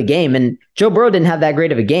was an ugly game, and Joe Burrow didn't have that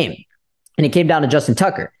great of a game. And it came down to Justin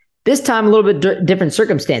Tucker. This time, a little bit different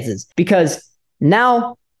circumstances, because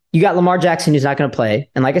now you got Lamar Jackson, who's not going to play.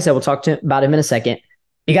 And like I said, we'll talk about him in a second.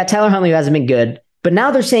 You got Tyler Huntley, who hasn't been good. But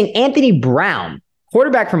now they're saying Anthony Brown,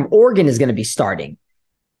 quarterback from Oregon, is going to be starting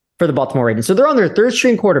for the Baltimore Ravens. So they're on their 3rd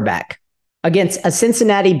string quarterback against a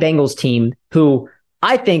Cincinnati Bengals team who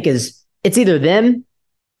I think it's either them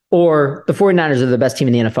or the 49ers are the best team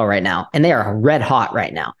in the NFL right now. And they are red hot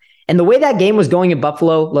right now. And the way that game was going in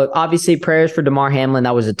Buffalo, look, obviously prayers for Damar Hamlin.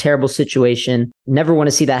 That was a terrible situation. Never want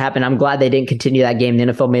to see that happen. I'm glad they didn't continue that game. The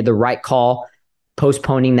NFL made the right call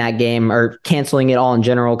postponing that game or canceling it all in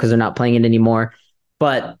general because they're not playing it anymore.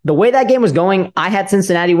 But the way that game was going, I had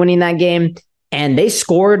Cincinnati winning that game, and they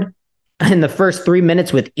scored in the first 3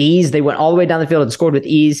 minutes with ease. They went all the way down the field and scored with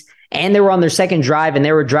ease, and they were on their second drive, and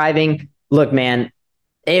they were driving. Look, man,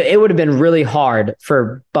 it would have been really hard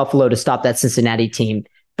for Buffalo to stop that Cincinnati team.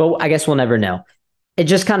 But I guess we'll never know. It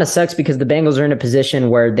just kind of sucks because the Bengals are in a position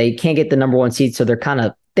where they can't get the number 1 seed, so they kind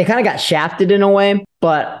of got shafted in a way.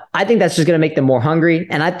 But I think that's just going to make them more hungry,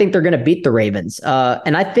 and I think they're going to beat the Ravens.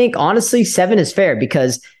 And I think, honestly, 7 is fair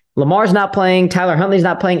because Lamar's not playing, Tyler Huntley's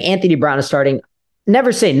not playing, Anthony Brown is starting.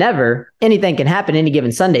 Never say never. Anything can happen any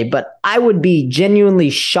given Sunday, but I would be genuinely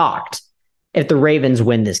shocked if the Ravens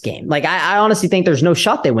win this game. Like, I honestly think there's no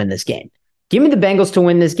shot they win this game. Give me the Bengals to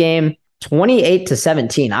win this game.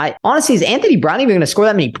 28-17. Honestly, is Anthony Brown even going to score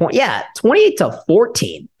that many points? Yeah,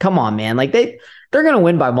 28-14. Come on, man. Like they're going to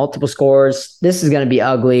win by multiple scores. This is going to be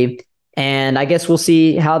ugly. And I guess we'll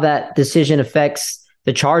see how that decision affects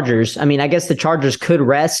the Chargers. I mean, I guess the Chargers could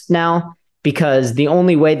rest now because the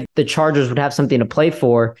only way the Chargers would have something to play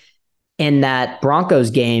for in that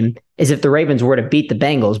Broncos game is if the Ravens were to beat the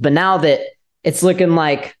Bengals. But now that it's looking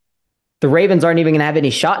like the Ravens aren't even going to have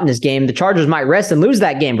any shot in this game, the Chargers might rest and lose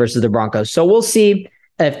that game versus the Broncos. So we'll see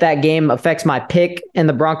if that game affects my pick in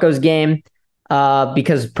the Broncos game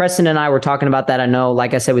because Preston and I were talking about that. I know,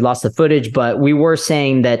 like I said, we lost the footage, but we were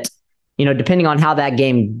saying that, depending on how that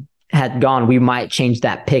game had gone, we might change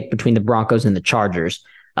that pick between the Broncos and the Chargers.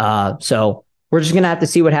 So we're just going to have to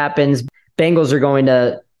see what happens. Bengals are going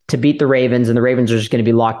to beat the Ravens, and the Ravens are just going to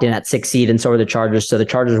be locked in at 6th seed, and so are the Chargers. So the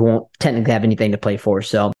Chargers won't technically have anything to play for.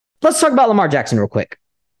 So let's talk about Lamar Jackson real quick.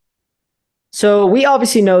 So we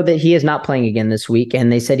obviously know that he is not playing again this week,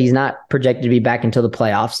 and they said he's not projected to be back until the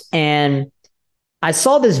playoffs. And I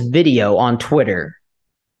saw this video on Twitter,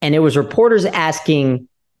 and it was reporters asking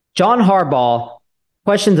John Harbaugh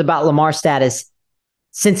questions about Lamar's status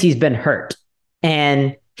since he's been hurt.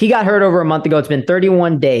 And he got hurt over a month ago. It's been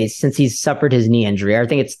 31 days since he's suffered his knee injury. I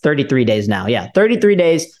think it's 33 days now. Yeah, 33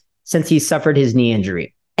 days since he suffered his knee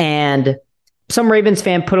injury. And some Ravens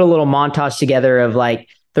fan put a little montage together of like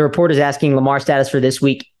the reporters asking Lamar's status for this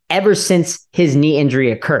week ever since his knee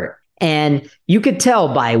injury occurred. And you could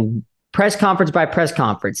tell by press conference by press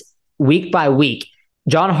conference, week by week,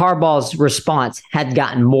 John Harbaugh's response had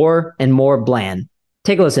gotten more and more bland.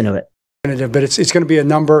 Take a listen to it. But it's going to be a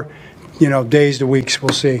number, days to weeks.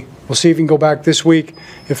 We'll see. We'll see if he can go back this week.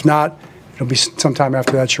 If not, it'll be sometime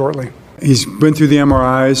after that shortly. He's been through the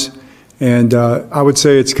MRIs, and I would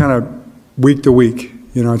say it's kind of week to week.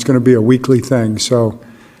 It's going to be a weekly thing. So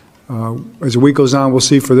as the week goes on, we'll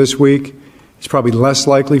see for this week. It's probably less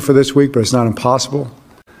likely for this week, but it's not impossible.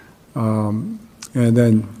 And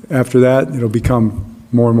then after that, it'll become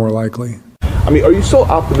more and more likely. I mean, are you so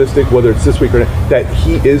optimistic, whether it's this week or not, that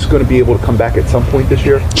he is going to be able to come back at some point this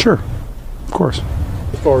year? Sure, of course.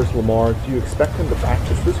 As far as Lamar, do you expect him to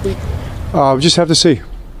practice this week? We just have to see.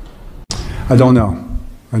 I don't know.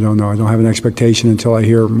 I don't have an expectation until I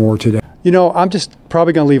hear more today. I'm just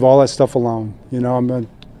probably going to leave all that stuff alone. I'm going to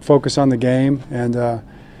focus on the game and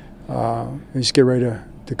just get ready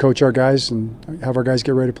to coach our guys and have our guys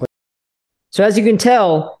get ready to play. So as you can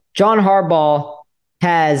tell, John Harbaugh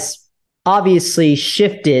has obviously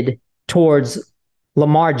shifted towards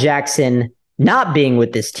Lamar Jackson not being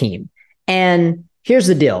with this team. And here's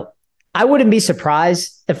the deal. I wouldn't be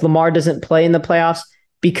surprised if Lamar doesn't play in the playoffs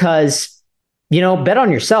because, bet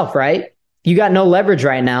on yourself, right? You got no leverage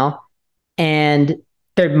right now, and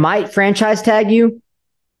they might franchise tag you,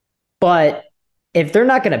 but if they're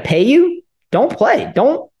not going to pay you, don't play.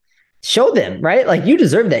 Don't show them, right? Like, you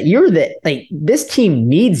deserve that. This team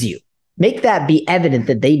needs you. Make that be evident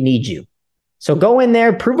that they need you. So go in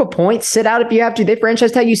there, prove a point, sit out if you have to. They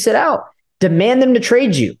franchise tag you, sit out. Demand them to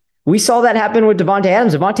trade you. We saw that happen with Davante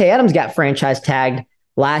Adams. Davante Adams got franchise tagged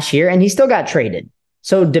last year, and he still got traded.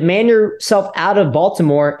 So demand yourself out of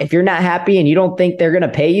Baltimore if you're not happy and you don't think they're going to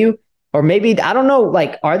pay you. Or maybe, I don't know,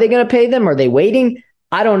 are they going to pay them? Are they waiting?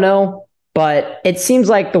 I don't know. But it seems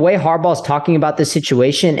like the way Harbaugh's talking about this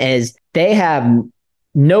situation is they have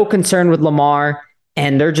no concern with Lamar,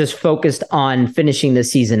 and they're just focused on finishing the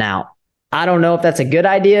season out. I don't know if that's a good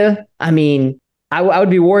idea. I mean, I would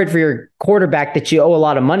be worried for your quarterback that you owe a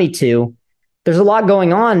lot of money to. There's a lot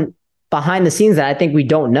going on behind the scenes that I think we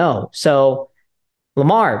don't know. So,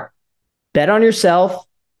 Lamar, bet on yourself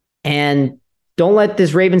and don't let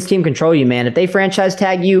this Ravens team control you, man. If they franchise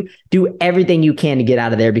tag you, do everything you can to get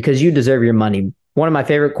out of there because you deserve your money. One of my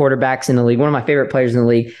favorite quarterbacks in the league, one of my favorite players in the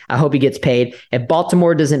league. I hope he gets paid. If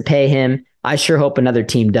Baltimore doesn't pay him, I sure hope another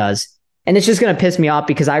team does. And it's just going to piss me off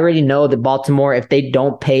because I already know that Baltimore, if they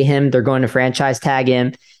don't pay him, they're going to franchise tag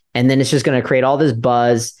him. And then it's just going to create all this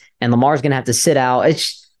buzz and Lamar's going to have to sit out.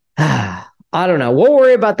 I don't know. We'll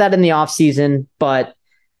worry about that in the offseason, but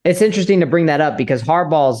it's interesting to bring that up because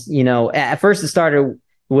Harbaugh's, at first it started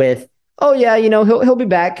with, oh yeah, he'll be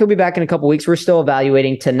back. He'll be back in a couple weeks. We're still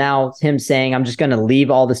evaluating to now him saying, I'm just going to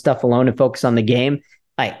leave all this stuff alone and focus on the game.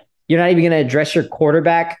 You're not even going to address your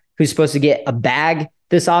quarterback who's supposed to get a bag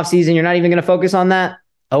this offseason. You're not even going to focus on that.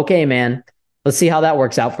 Okay, man. Let's see how that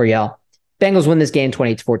works out for y'all. Bengals win this game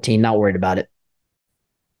 28-14. Not worried about it.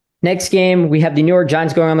 Next game, we have the New York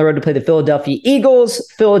Giants going on the road to play the Philadelphia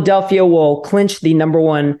Eagles. Philadelphia will clinch the number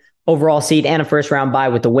 1 overall seed and a first-round bye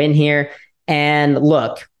with the win here. And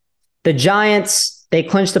look, the Giants, they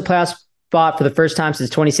clinched the playoff spot for the first time since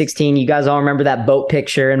 2016. You guys all remember that boat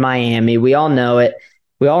picture in Miami. We all know it.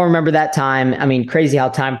 We all remember that time. I mean, crazy how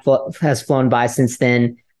time has flown by since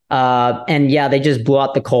then. And yeah, they just blew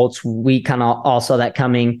out the Colts. We kind of all saw that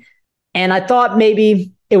coming. And I thought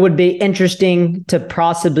maybe it would be interesting to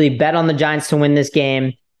possibly bet on the Giants to win this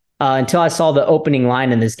game until I saw the opening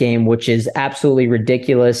line in this game, which is absolutely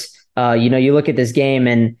ridiculous. You look at this game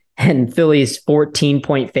and Philly's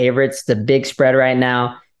 14-point favorites, the big spread right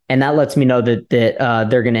now. And that lets me know that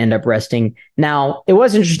they're going to end up resting. Now, it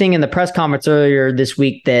was interesting in the press conference earlier this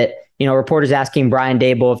week that, reporters asking Brian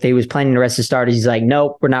Daboll if he was planning to rest his starters. He's like,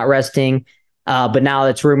 nope, we're not resting. But now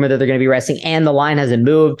it's rumored that they're going to be resting and the line hasn't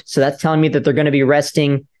moved. So that's telling me that they're going to be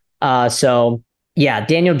resting. So Yeah,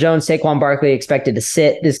 Daniel Jones, Saquon Barkley expected to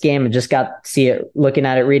sit this game. I just got to see it, looking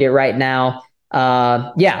at it, read it right now.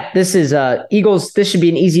 This is Eagles. This should be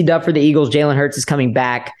an easy dub for the Eagles. Jalen Hurts is coming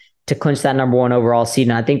back to clinch that number 1 overall seed.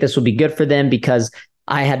 And I think this will be good for them because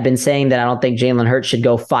I had been saying that I don't think Jalen Hurts should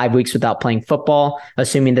go 5 weeks without playing football,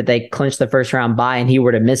 assuming that they clinch the first round bye and he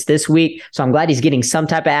were to miss this week. So I'm glad he's getting some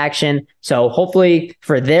type of action. So hopefully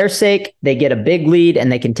for their sake, they get a big lead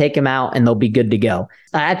and they can take him out and they'll be good to go.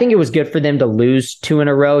 I think it was good for them to lose 2 in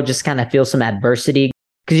a row, just kind of feel some adversity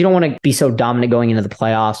because you don't want to be so dominant going into the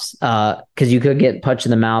playoffs because you could get punched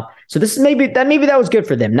in the mouth. So this is maybe that was good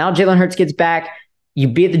for them. Now Jalen Hurts gets back. You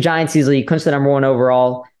beat the Giants easily. You clinch the number 1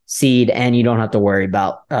 overall seed, and you don't have to worry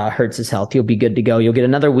about Hurts' health. You'll be good to go. You'll get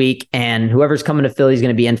another week, and whoever's coming to Philly is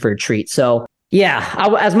going to be in for a treat. So,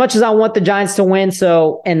 as much as I want the Giants to win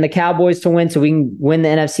and the Cowboys to win so we can win the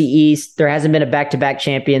NFC East, there hasn't been a back-to-back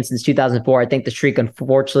champion since 2004. I think the streak,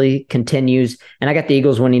 unfortunately, continues, and I got the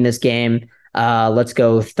Eagles winning this game. Let's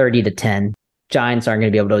go 30-10. Giants aren't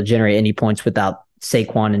going to be able to generate any points without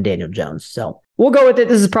Saquon and Daniel Jones. So we'll go with it.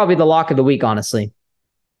 This is probably the lock of the week, honestly.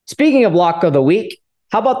 Speaking of lock of the week,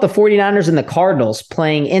 how about the 49ers and the Cardinals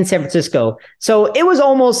playing in San Francisco? So it was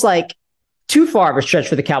almost like too far of a stretch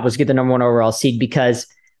for the Cowboys to get the number 1 overall seed because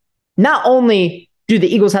not only do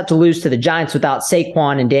the Eagles have to lose to the Giants without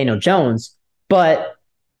Saquon and Daniel Jones, but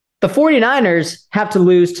the 49ers have to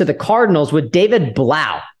lose to the Cardinals with David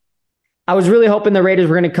Blau. I was really hoping the Raiders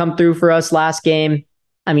were going to come through for us last game.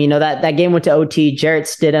 I mean, that game went to OT. Jarrett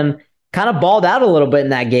Stidham kind of balled out a little bit in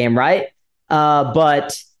that game, right?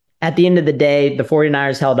 But at the end of the day, the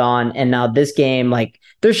 49ers held on. And now this game,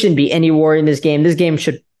 there shouldn't be any worry in this game. This game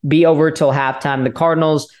should be over till halftime. The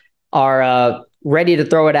Cardinals are ready to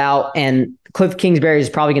throw it out. And Cliff Kingsbury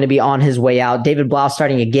is probably going to be on his way out. David Blau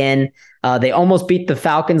starting again. They almost beat the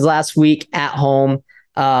Falcons last week at home.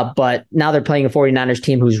 But now they're playing a 49ers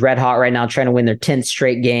team who's red hot right now, trying to win their 10th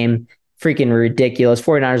straight game. Freaking ridiculous.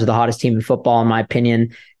 49ers are the hottest team in football, in my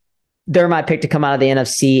opinion. They're my pick to come out of the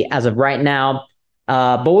NFC as of right now.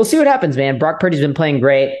 But we'll see what happens, man. Brock Purdy's been playing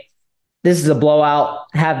great. This is a blowout.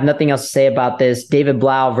 Have nothing else to say about this. David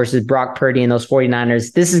Blau versus Brock Purdy and those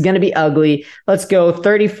 49ers. This is going to be ugly. Let's go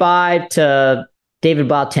 35 to David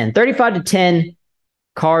Blau 10. 35-10,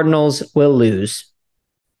 Cardinals will lose.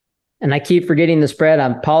 And I keep forgetting the spread. I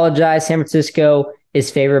apologize. San Francisco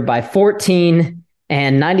is favored by 14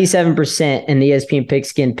 and 97% in the ESPN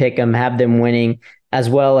Pigskin Pick'em have them winning, as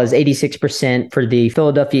well as 86% for the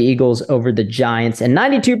Philadelphia Eagles over the Giants and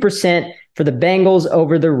 92% for the Bengals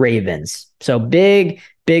over the Ravens. So big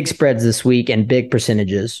spreads this week and big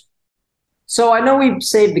percentages. So I know we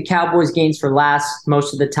saved the Cowboys games for last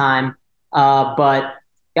most of the time, but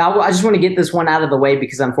I just want to get this one out of the way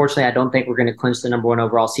because unfortunately I don't think we're going to clinch the number 1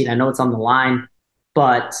 overall seed. I know it's on the line,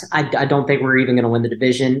 but I don't think we're even going to win the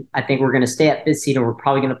division. I think we're going to stay at 5th seed and we're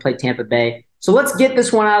probably going to play Tampa Bay. So let's get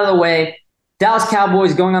this one out of the way. Dallas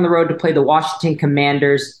Cowboys going on the road to play the Washington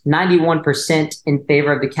Commanders, 91% in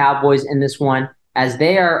favor of the Cowboys in this one, as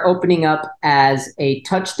they are opening up as a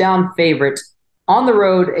touchdown favorite on the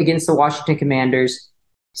road against the Washington Commanders.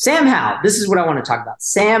 Sam Howell, this is what I want to talk about.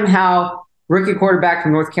 Sam Howell, rookie quarterback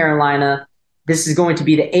from North Carolina. This is going to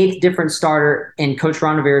be the 8th different starter in Coach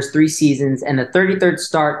Ron Rivera's 3 seasons and the 33rd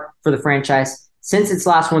start for the franchise since its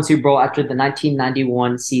last won Super Bowl after the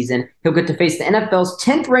 1991 season. He'll get to face the NFL's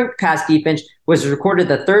 10th ranked pass defense, which has recorded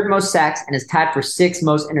the 3rd most sacks and is tied for 6th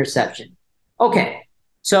most interception. Okay,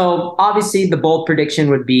 so obviously the bold prediction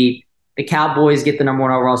would be the Cowboys get the number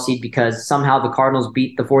 1 overall seed because somehow the Cardinals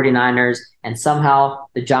beat the 49ers and somehow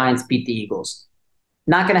the Giants beat the Eagles.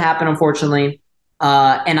 Not going to happen, unfortunately.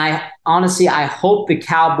 And I hope the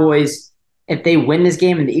Cowboys, if they win this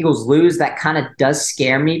game and the Eagles lose, that kind of does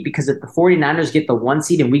scare me because if the 49ers get the 1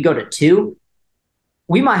 seed and we go to 2,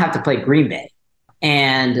 we might have to play Green Bay.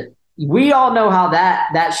 And we all know how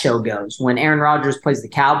that show goes when Aaron Rodgers plays the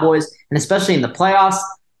Cowboys, and especially in the playoffs.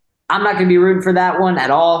 I'm not going to be rooting for that one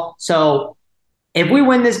at all. So if we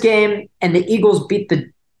win this game and the Eagles beat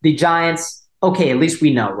the Giants, okay, at least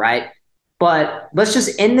we know, right? But let's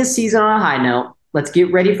just end this season on a high note. Let's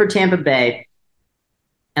get ready for Tampa Bay.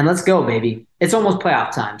 And let's go, baby. It's almost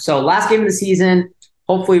playoff time. So last game of the season,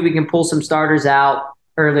 hopefully we can pull some starters out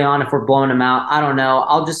early on if we're blowing them out. I don't know.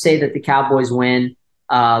 I'll just say that the Cowboys win.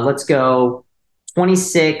 Let's go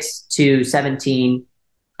 26-17.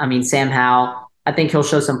 I mean, Sam Howell, I think he'll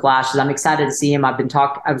show some flashes. I'm excited to see him. I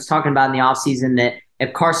was talking about in the offseason that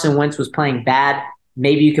if Carson Wentz was playing bad,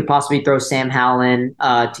 maybe you could possibly throw Sam Howell in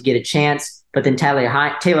to get a chance. But then Taylor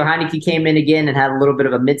Heinicke came in again and had a little bit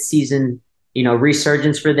of a midseason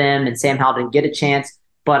resurgence for them, and Sam Howell didn't get a chance.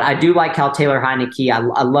 But I do like how Taylor Heineke,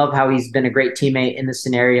 I love how he's been a great teammate in this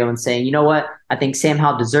scenario and saying, you know what, I think Sam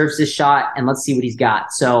Howell deserves this shot, and let's see what he's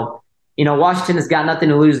got. So, Washington has got nothing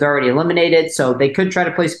to lose. They're already eliminated, so they could try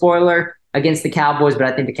to play spoiler against the Cowboys, but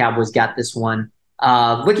I think the Cowboys got this one.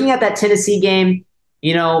 Looking at that Tennessee game,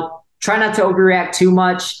 try not to overreact too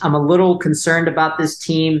much. I'm a little concerned about this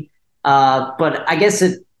team, but I guess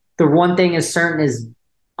the one thing is certain is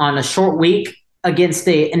on a short week against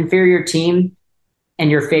the inferior team, and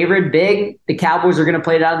your favorite big, the Cowboys are going to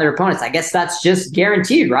play it out on their opponents. I guess that's just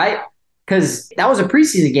guaranteed, right? Because that was a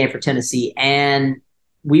preseason game for Tennessee, and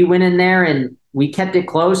we went in there and we kept it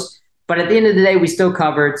close. But at the end of the day, we still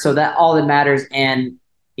covered, so that all that matters. And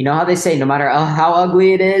you know how they say, no matter how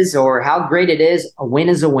ugly it is or how great it is, a win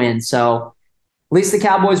is a win. So at least the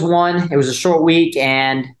Cowboys won. It was a short week,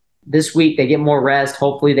 and this week they get more rest.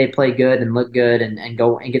 Hopefully they play good and look good and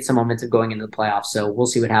go and get some momentum going into the playoffs. So we'll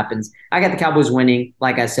see what happens. I got the Cowboys winning,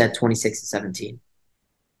 like I said, 26-17.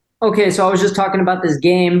 Okay, so I was just talking about this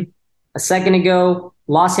game a second ago.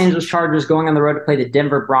 Los Angeles Chargers going on the road to play the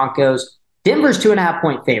Denver Broncos. Denver's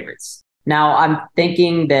 2.5-point favorites. Now, I'm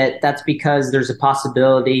thinking that that's because there's a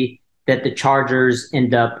possibility that the Chargers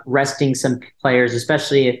end up resting some players,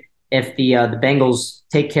 especially if the Bengals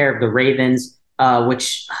take care of the Ravens.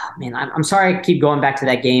 I'm sorry I keep going back to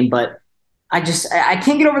that game, but I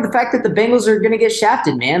can't get over the fact that the Bengals are going to get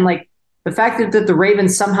shafted, man. Like, the fact that the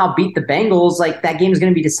Ravens somehow beat the Bengals, like, that game is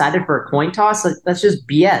going to be decided for a coin toss, like, that's just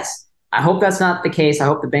BS. I hope that's not the case. I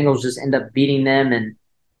hope the Bengals just end up beating them and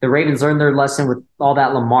the Ravens learn their lesson with all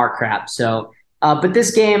that Lamar crap. So, but this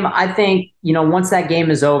game, I think, once that game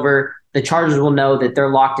is over, the Chargers will know that they're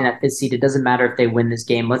locked in at 5th seed. It doesn't matter if they win this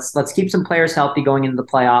game. Let's keep some players healthy going into the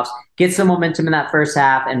playoffs, get some momentum in that first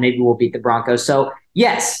half, and maybe we'll beat the Broncos. So,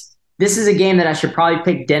 yes, this is a game that I should probably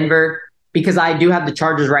pick Denver because I do have the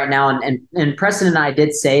Chargers right now. And Preston and I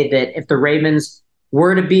did say that if the Ravens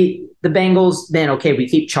were to beat the Bengals, then, okay, we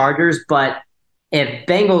keep Chargers. But if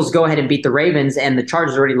Bengals go ahead and beat the Ravens and the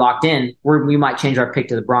Chargers already locked in, we might change our pick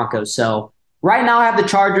to the Broncos. So, right now, I have the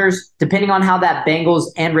Chargers. Depending on how that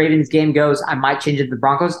Bengals and Ravens game goes, I might change it to the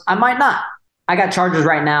Broncos. I might not. I got Chargers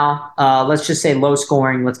right now. Let's just say low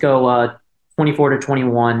scoring. Let's go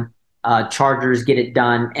 24-21. Chargers get it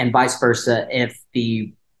done, and vice versa if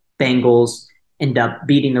the Bengals end up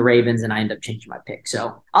beating the Ravens and I end up changing my pick.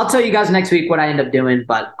 So I'll tell you guys next week what I end up doing,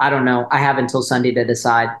 but I don't know. I have until Sunday to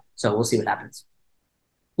decide, so we'll see what happens.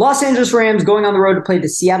 Los Angeles Rams going on the road to play the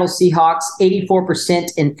Seattle Seahawks, 84%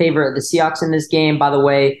 in favor of the Seahawks in this game. By the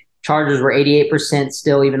way, Chargers were 88%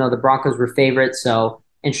 still, even though the Broncos were favorites. So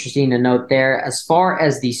interesting to note there. As far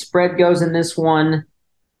as the spread goes in this one,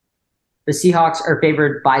 the Seahawks are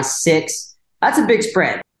favored by 6. That's a big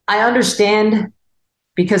spread. I understand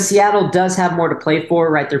because Seattle does have more to play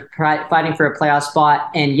for, right? They're fighting for a playoff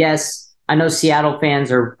spot. And yes, I know Seattle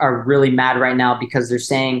fans are really mad right now because they're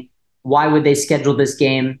saying, why would they schedule this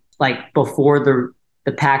game like before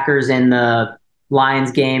the Packers and the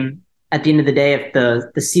Lions game? At the end of the day, if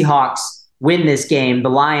the Seahawks win this game, the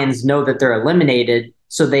Lions know that they're eliminated,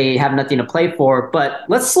 so they have nothing to play for. But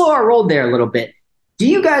let's slow our roll there a little bit. Do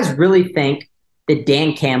you guys really think that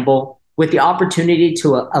Dan Campbell, with the opportunity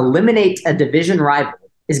to eliminate a division rival,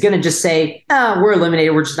 is going to just say, we're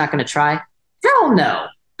eliminated, we're just not going to try? Hell no.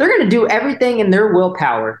 They're going to do everything in their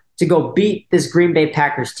willpower to go beat this Green Bay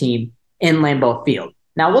Packers team in Lambeau Field.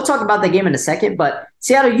 Now, we'll talk about the game in a second, but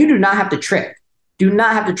Seattle, you do not have to trip. Do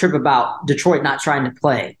not have to trip about Detroit not trying to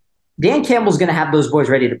play. Dan Campbell's going to have those boys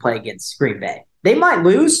ready to play against Green Bay. They might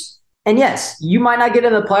lose, and yes, you might not get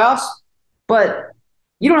in the playoffs, but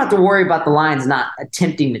you don't have to worry about the Lions not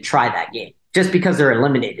attempting to try that game just because they're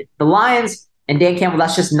eliminated. The Lions and Dan Campbell,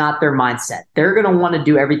 that's just not their mindset. They're going to want to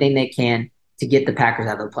do everything they can to get the Packers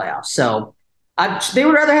out of the playoffs. So they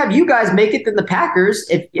would rather have you guys make it than the Packers.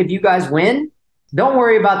 If you guys win, don't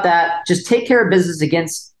worry about that. Just take care of business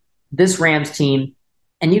against this Rams team,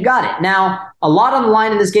 and you got it. Now, a lot on the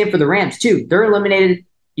line in this game for the Rams, too. They're eliminated.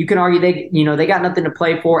 You can argue they got nothing to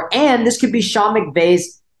play for, and this could be Sean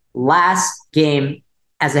McVay's last game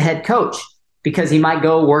as a head coach because he might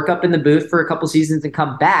go work up in the booth for a couple seasons and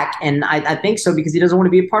come back, and I think so because he doesn't want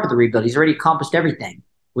to be a part of the rebuild. He's already accomplished everything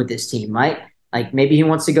with this team, right? Like maybe he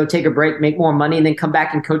wants to go take a break, make more money, and then come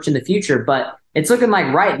back and coach in the future. But it's looking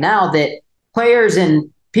like right now that players and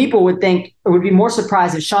people would be more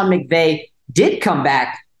surprised if Sean McVay did come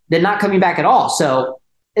back than not coming back at all. So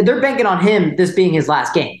they're banking on him this being his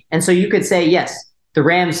last game. And so you could say, yes, the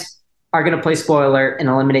Rams are going to play spoiler and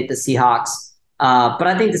eliminate the Seahawks. But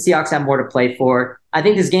I think the Seahawks have more to play for. I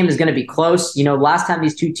think this game is going to be close. Last time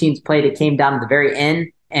these two teams played, it came down to the very end,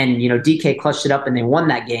 and DK clutched it up and they won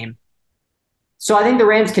that game. So I think the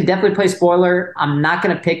Rams could definitely play spoiler. I'm not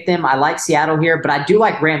going to pick them. I like Seattle here, but I do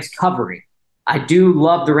like Rams covering. I do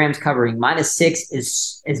love the Rams covering. -6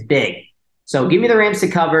 is big. So give me the Rams to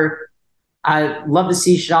cover. I love to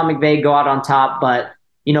see Sean McVay go out on top, but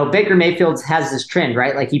Baker Mayfield has this trend,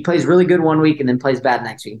 right? Like he plays really good one week and then plays bad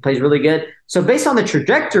next week. He plays really good. So based on the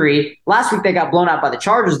trajectory, last week they got blown out by the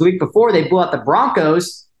Chargers. The week before they blew out the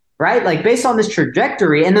Broncos, right? Like based on this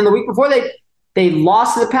trajectory, and then the week before they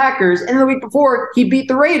lost to the Packers, and then the week before he beat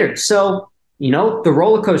the Raiders. So, the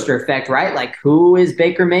roller coaster effect, right? Like who is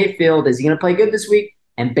Baker Mayfield? Is he going to play good this week?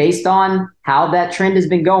 And based on how that trend has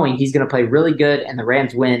been going, he's going to play really good and the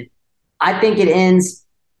Rams win. I think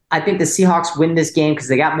the Seahawks win this game because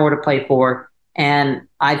they got more to play for. And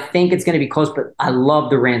I think it's going to be close, but I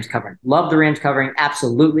love the Rams covering. Love the Rams covering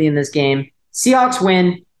absolutely in this game. Seahawks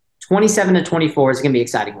win 27-24. It's going to be an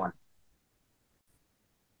exciting one.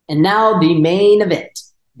 And now the main event,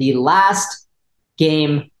 the last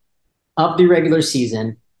game of the regular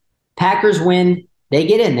season. Packers win. They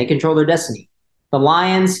get in. They control their destiny. The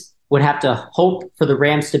Lions would have to hope for the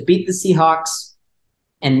Rams to beat the Seahawks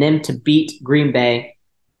and them to beat Green Bay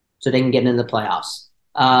so they can get into the playoffs.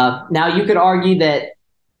 Now, you could argue that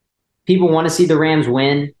people want to see the Rams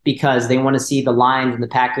win because they want to see the Lions and the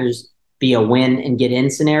Packers be a win and get in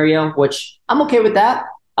scenario, which I'm okay with that.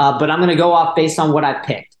 But I'm going to go off based on what I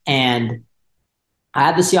picked. And I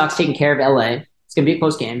have the Seahawks taking care of LA. It's going to be a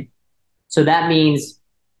close game. So that means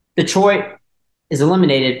Detroit is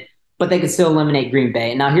eliminated, but they can still eliminate Green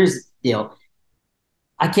Bay. And now here's the deal.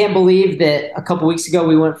 I can't believe that a couple weeks ago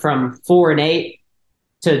we went from 4-8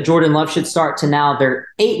 to Jordan Love should start to now they're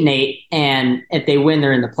 8-8. And if they win,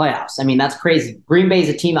 they're in the playoffs. I mean, that's crazy. Green Bay is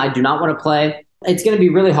a team I do not want to play. It's going to be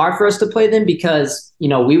really hard for us to play them because,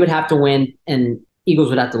 we would have to win and Eagles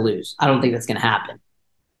would have to lose. I don't think that's going to happen.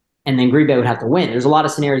 And then Green Bay would have to win. There's a lot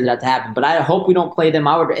of scenarios that have to happen, but I hope we don't play them.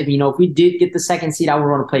 If we did get the second seed, I would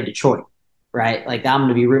want to play Detroit, right? Like I'm going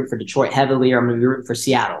to be rooting for Detroit heavily, or I'm going to be rooting for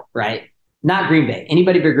Seattle, right? Not Green Bay.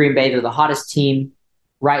 Anybody but Green Bay. They're the hottest team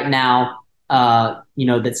right now,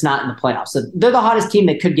 that's not in the playoffs. So they're the hottest team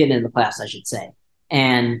that could get into the playoffs, I should say.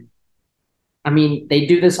 And they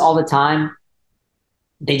do this all the time.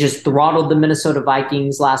 They just throttled the Minnesota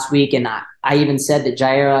Vikings last week. And I even said that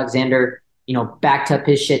Jair Alexander, backed up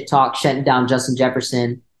his shit talk, shutting down Justin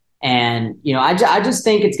Jefferson. And, I just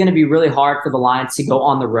think it's going to be really hard for the Lions to go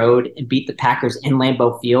on the road and beat the Packers in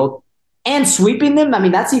Lambeau Field and sweeping them.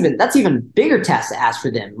 That's even bigger task to ask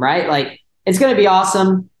for them, right? Like it's going to be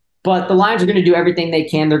awesome, but the Lions are going to do everything they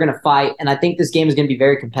can. They're going to fight. And I think this game is going to be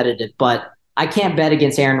very competitive, but I can't bet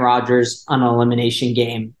against Aaron Rodgers on an elimination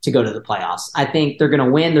game to go to the playoffs. I think they're going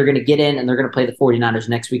to win. They're going to get in and they're going to play the 49ers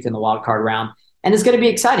next week in the wild card round. And it's going to be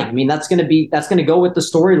exciting. That's going to go with the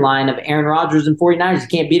storyline of Aaron Rodgers and 49ers. You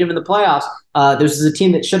can't beat him in the playoffs. This is a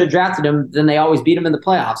team that should have drafted him. Then they always beat him in the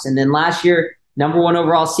playoffs. And then last year, number 1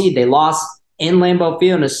 overall seed, they lost in Lambeau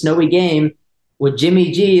Field in a snowy game with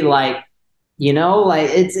Jimmy G. It's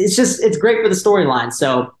great for the storyline.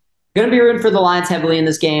 So going to be rooting for the Lions heavily in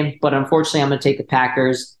this game, but unfortunately I'm going to take the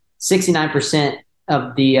Packers. 69%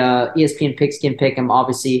 of the ESPN Pigskin pick them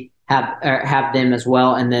obviously have them as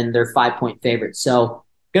well, and then they're 5-point favorites. So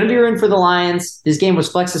going to be rooting for the Lions. This game was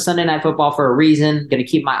flexed to Sunday Night Football for a reason. Going to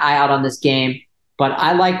keep my eye out on this game, but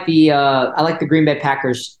I like the Green Bay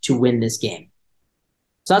Packers to win this game.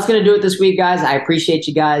 So that's going to do it this week, guys. I appreciate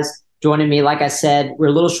you guys joining me. Like I said, we're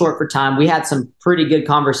a little short for time. We had some pretty good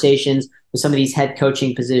conversations with some of these head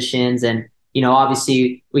coaching positions, and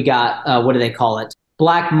obviously we got what do they call it?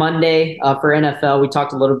 Black Monday for NFL. We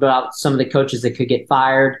talked a little bit about some of the coaches that could get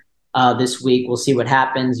fired. This week. We'll see what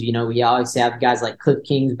happens. We always have guys like Cliff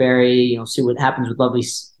Kingsbury, see what happens with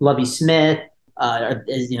Lovie Smith.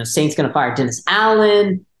 Saints going to fire Dennis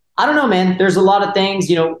Allen. I don't know, man. There's a lot of things,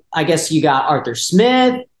 I guess you got Arthur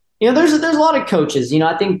Smith. There's a lot of coaches.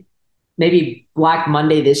 I think maybe Black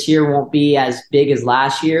Monday this year won't be as big as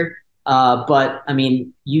last year. But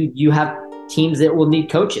you have teams that will need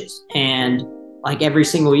coaches and like every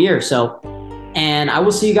single year. So, and I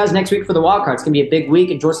will see you guys next week for the wild card. It's going to be a big week.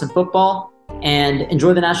 Enjoy some football and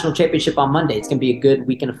enjoy the national championship on Monday. It's going to be a good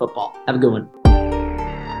weekend of football. Have a good one.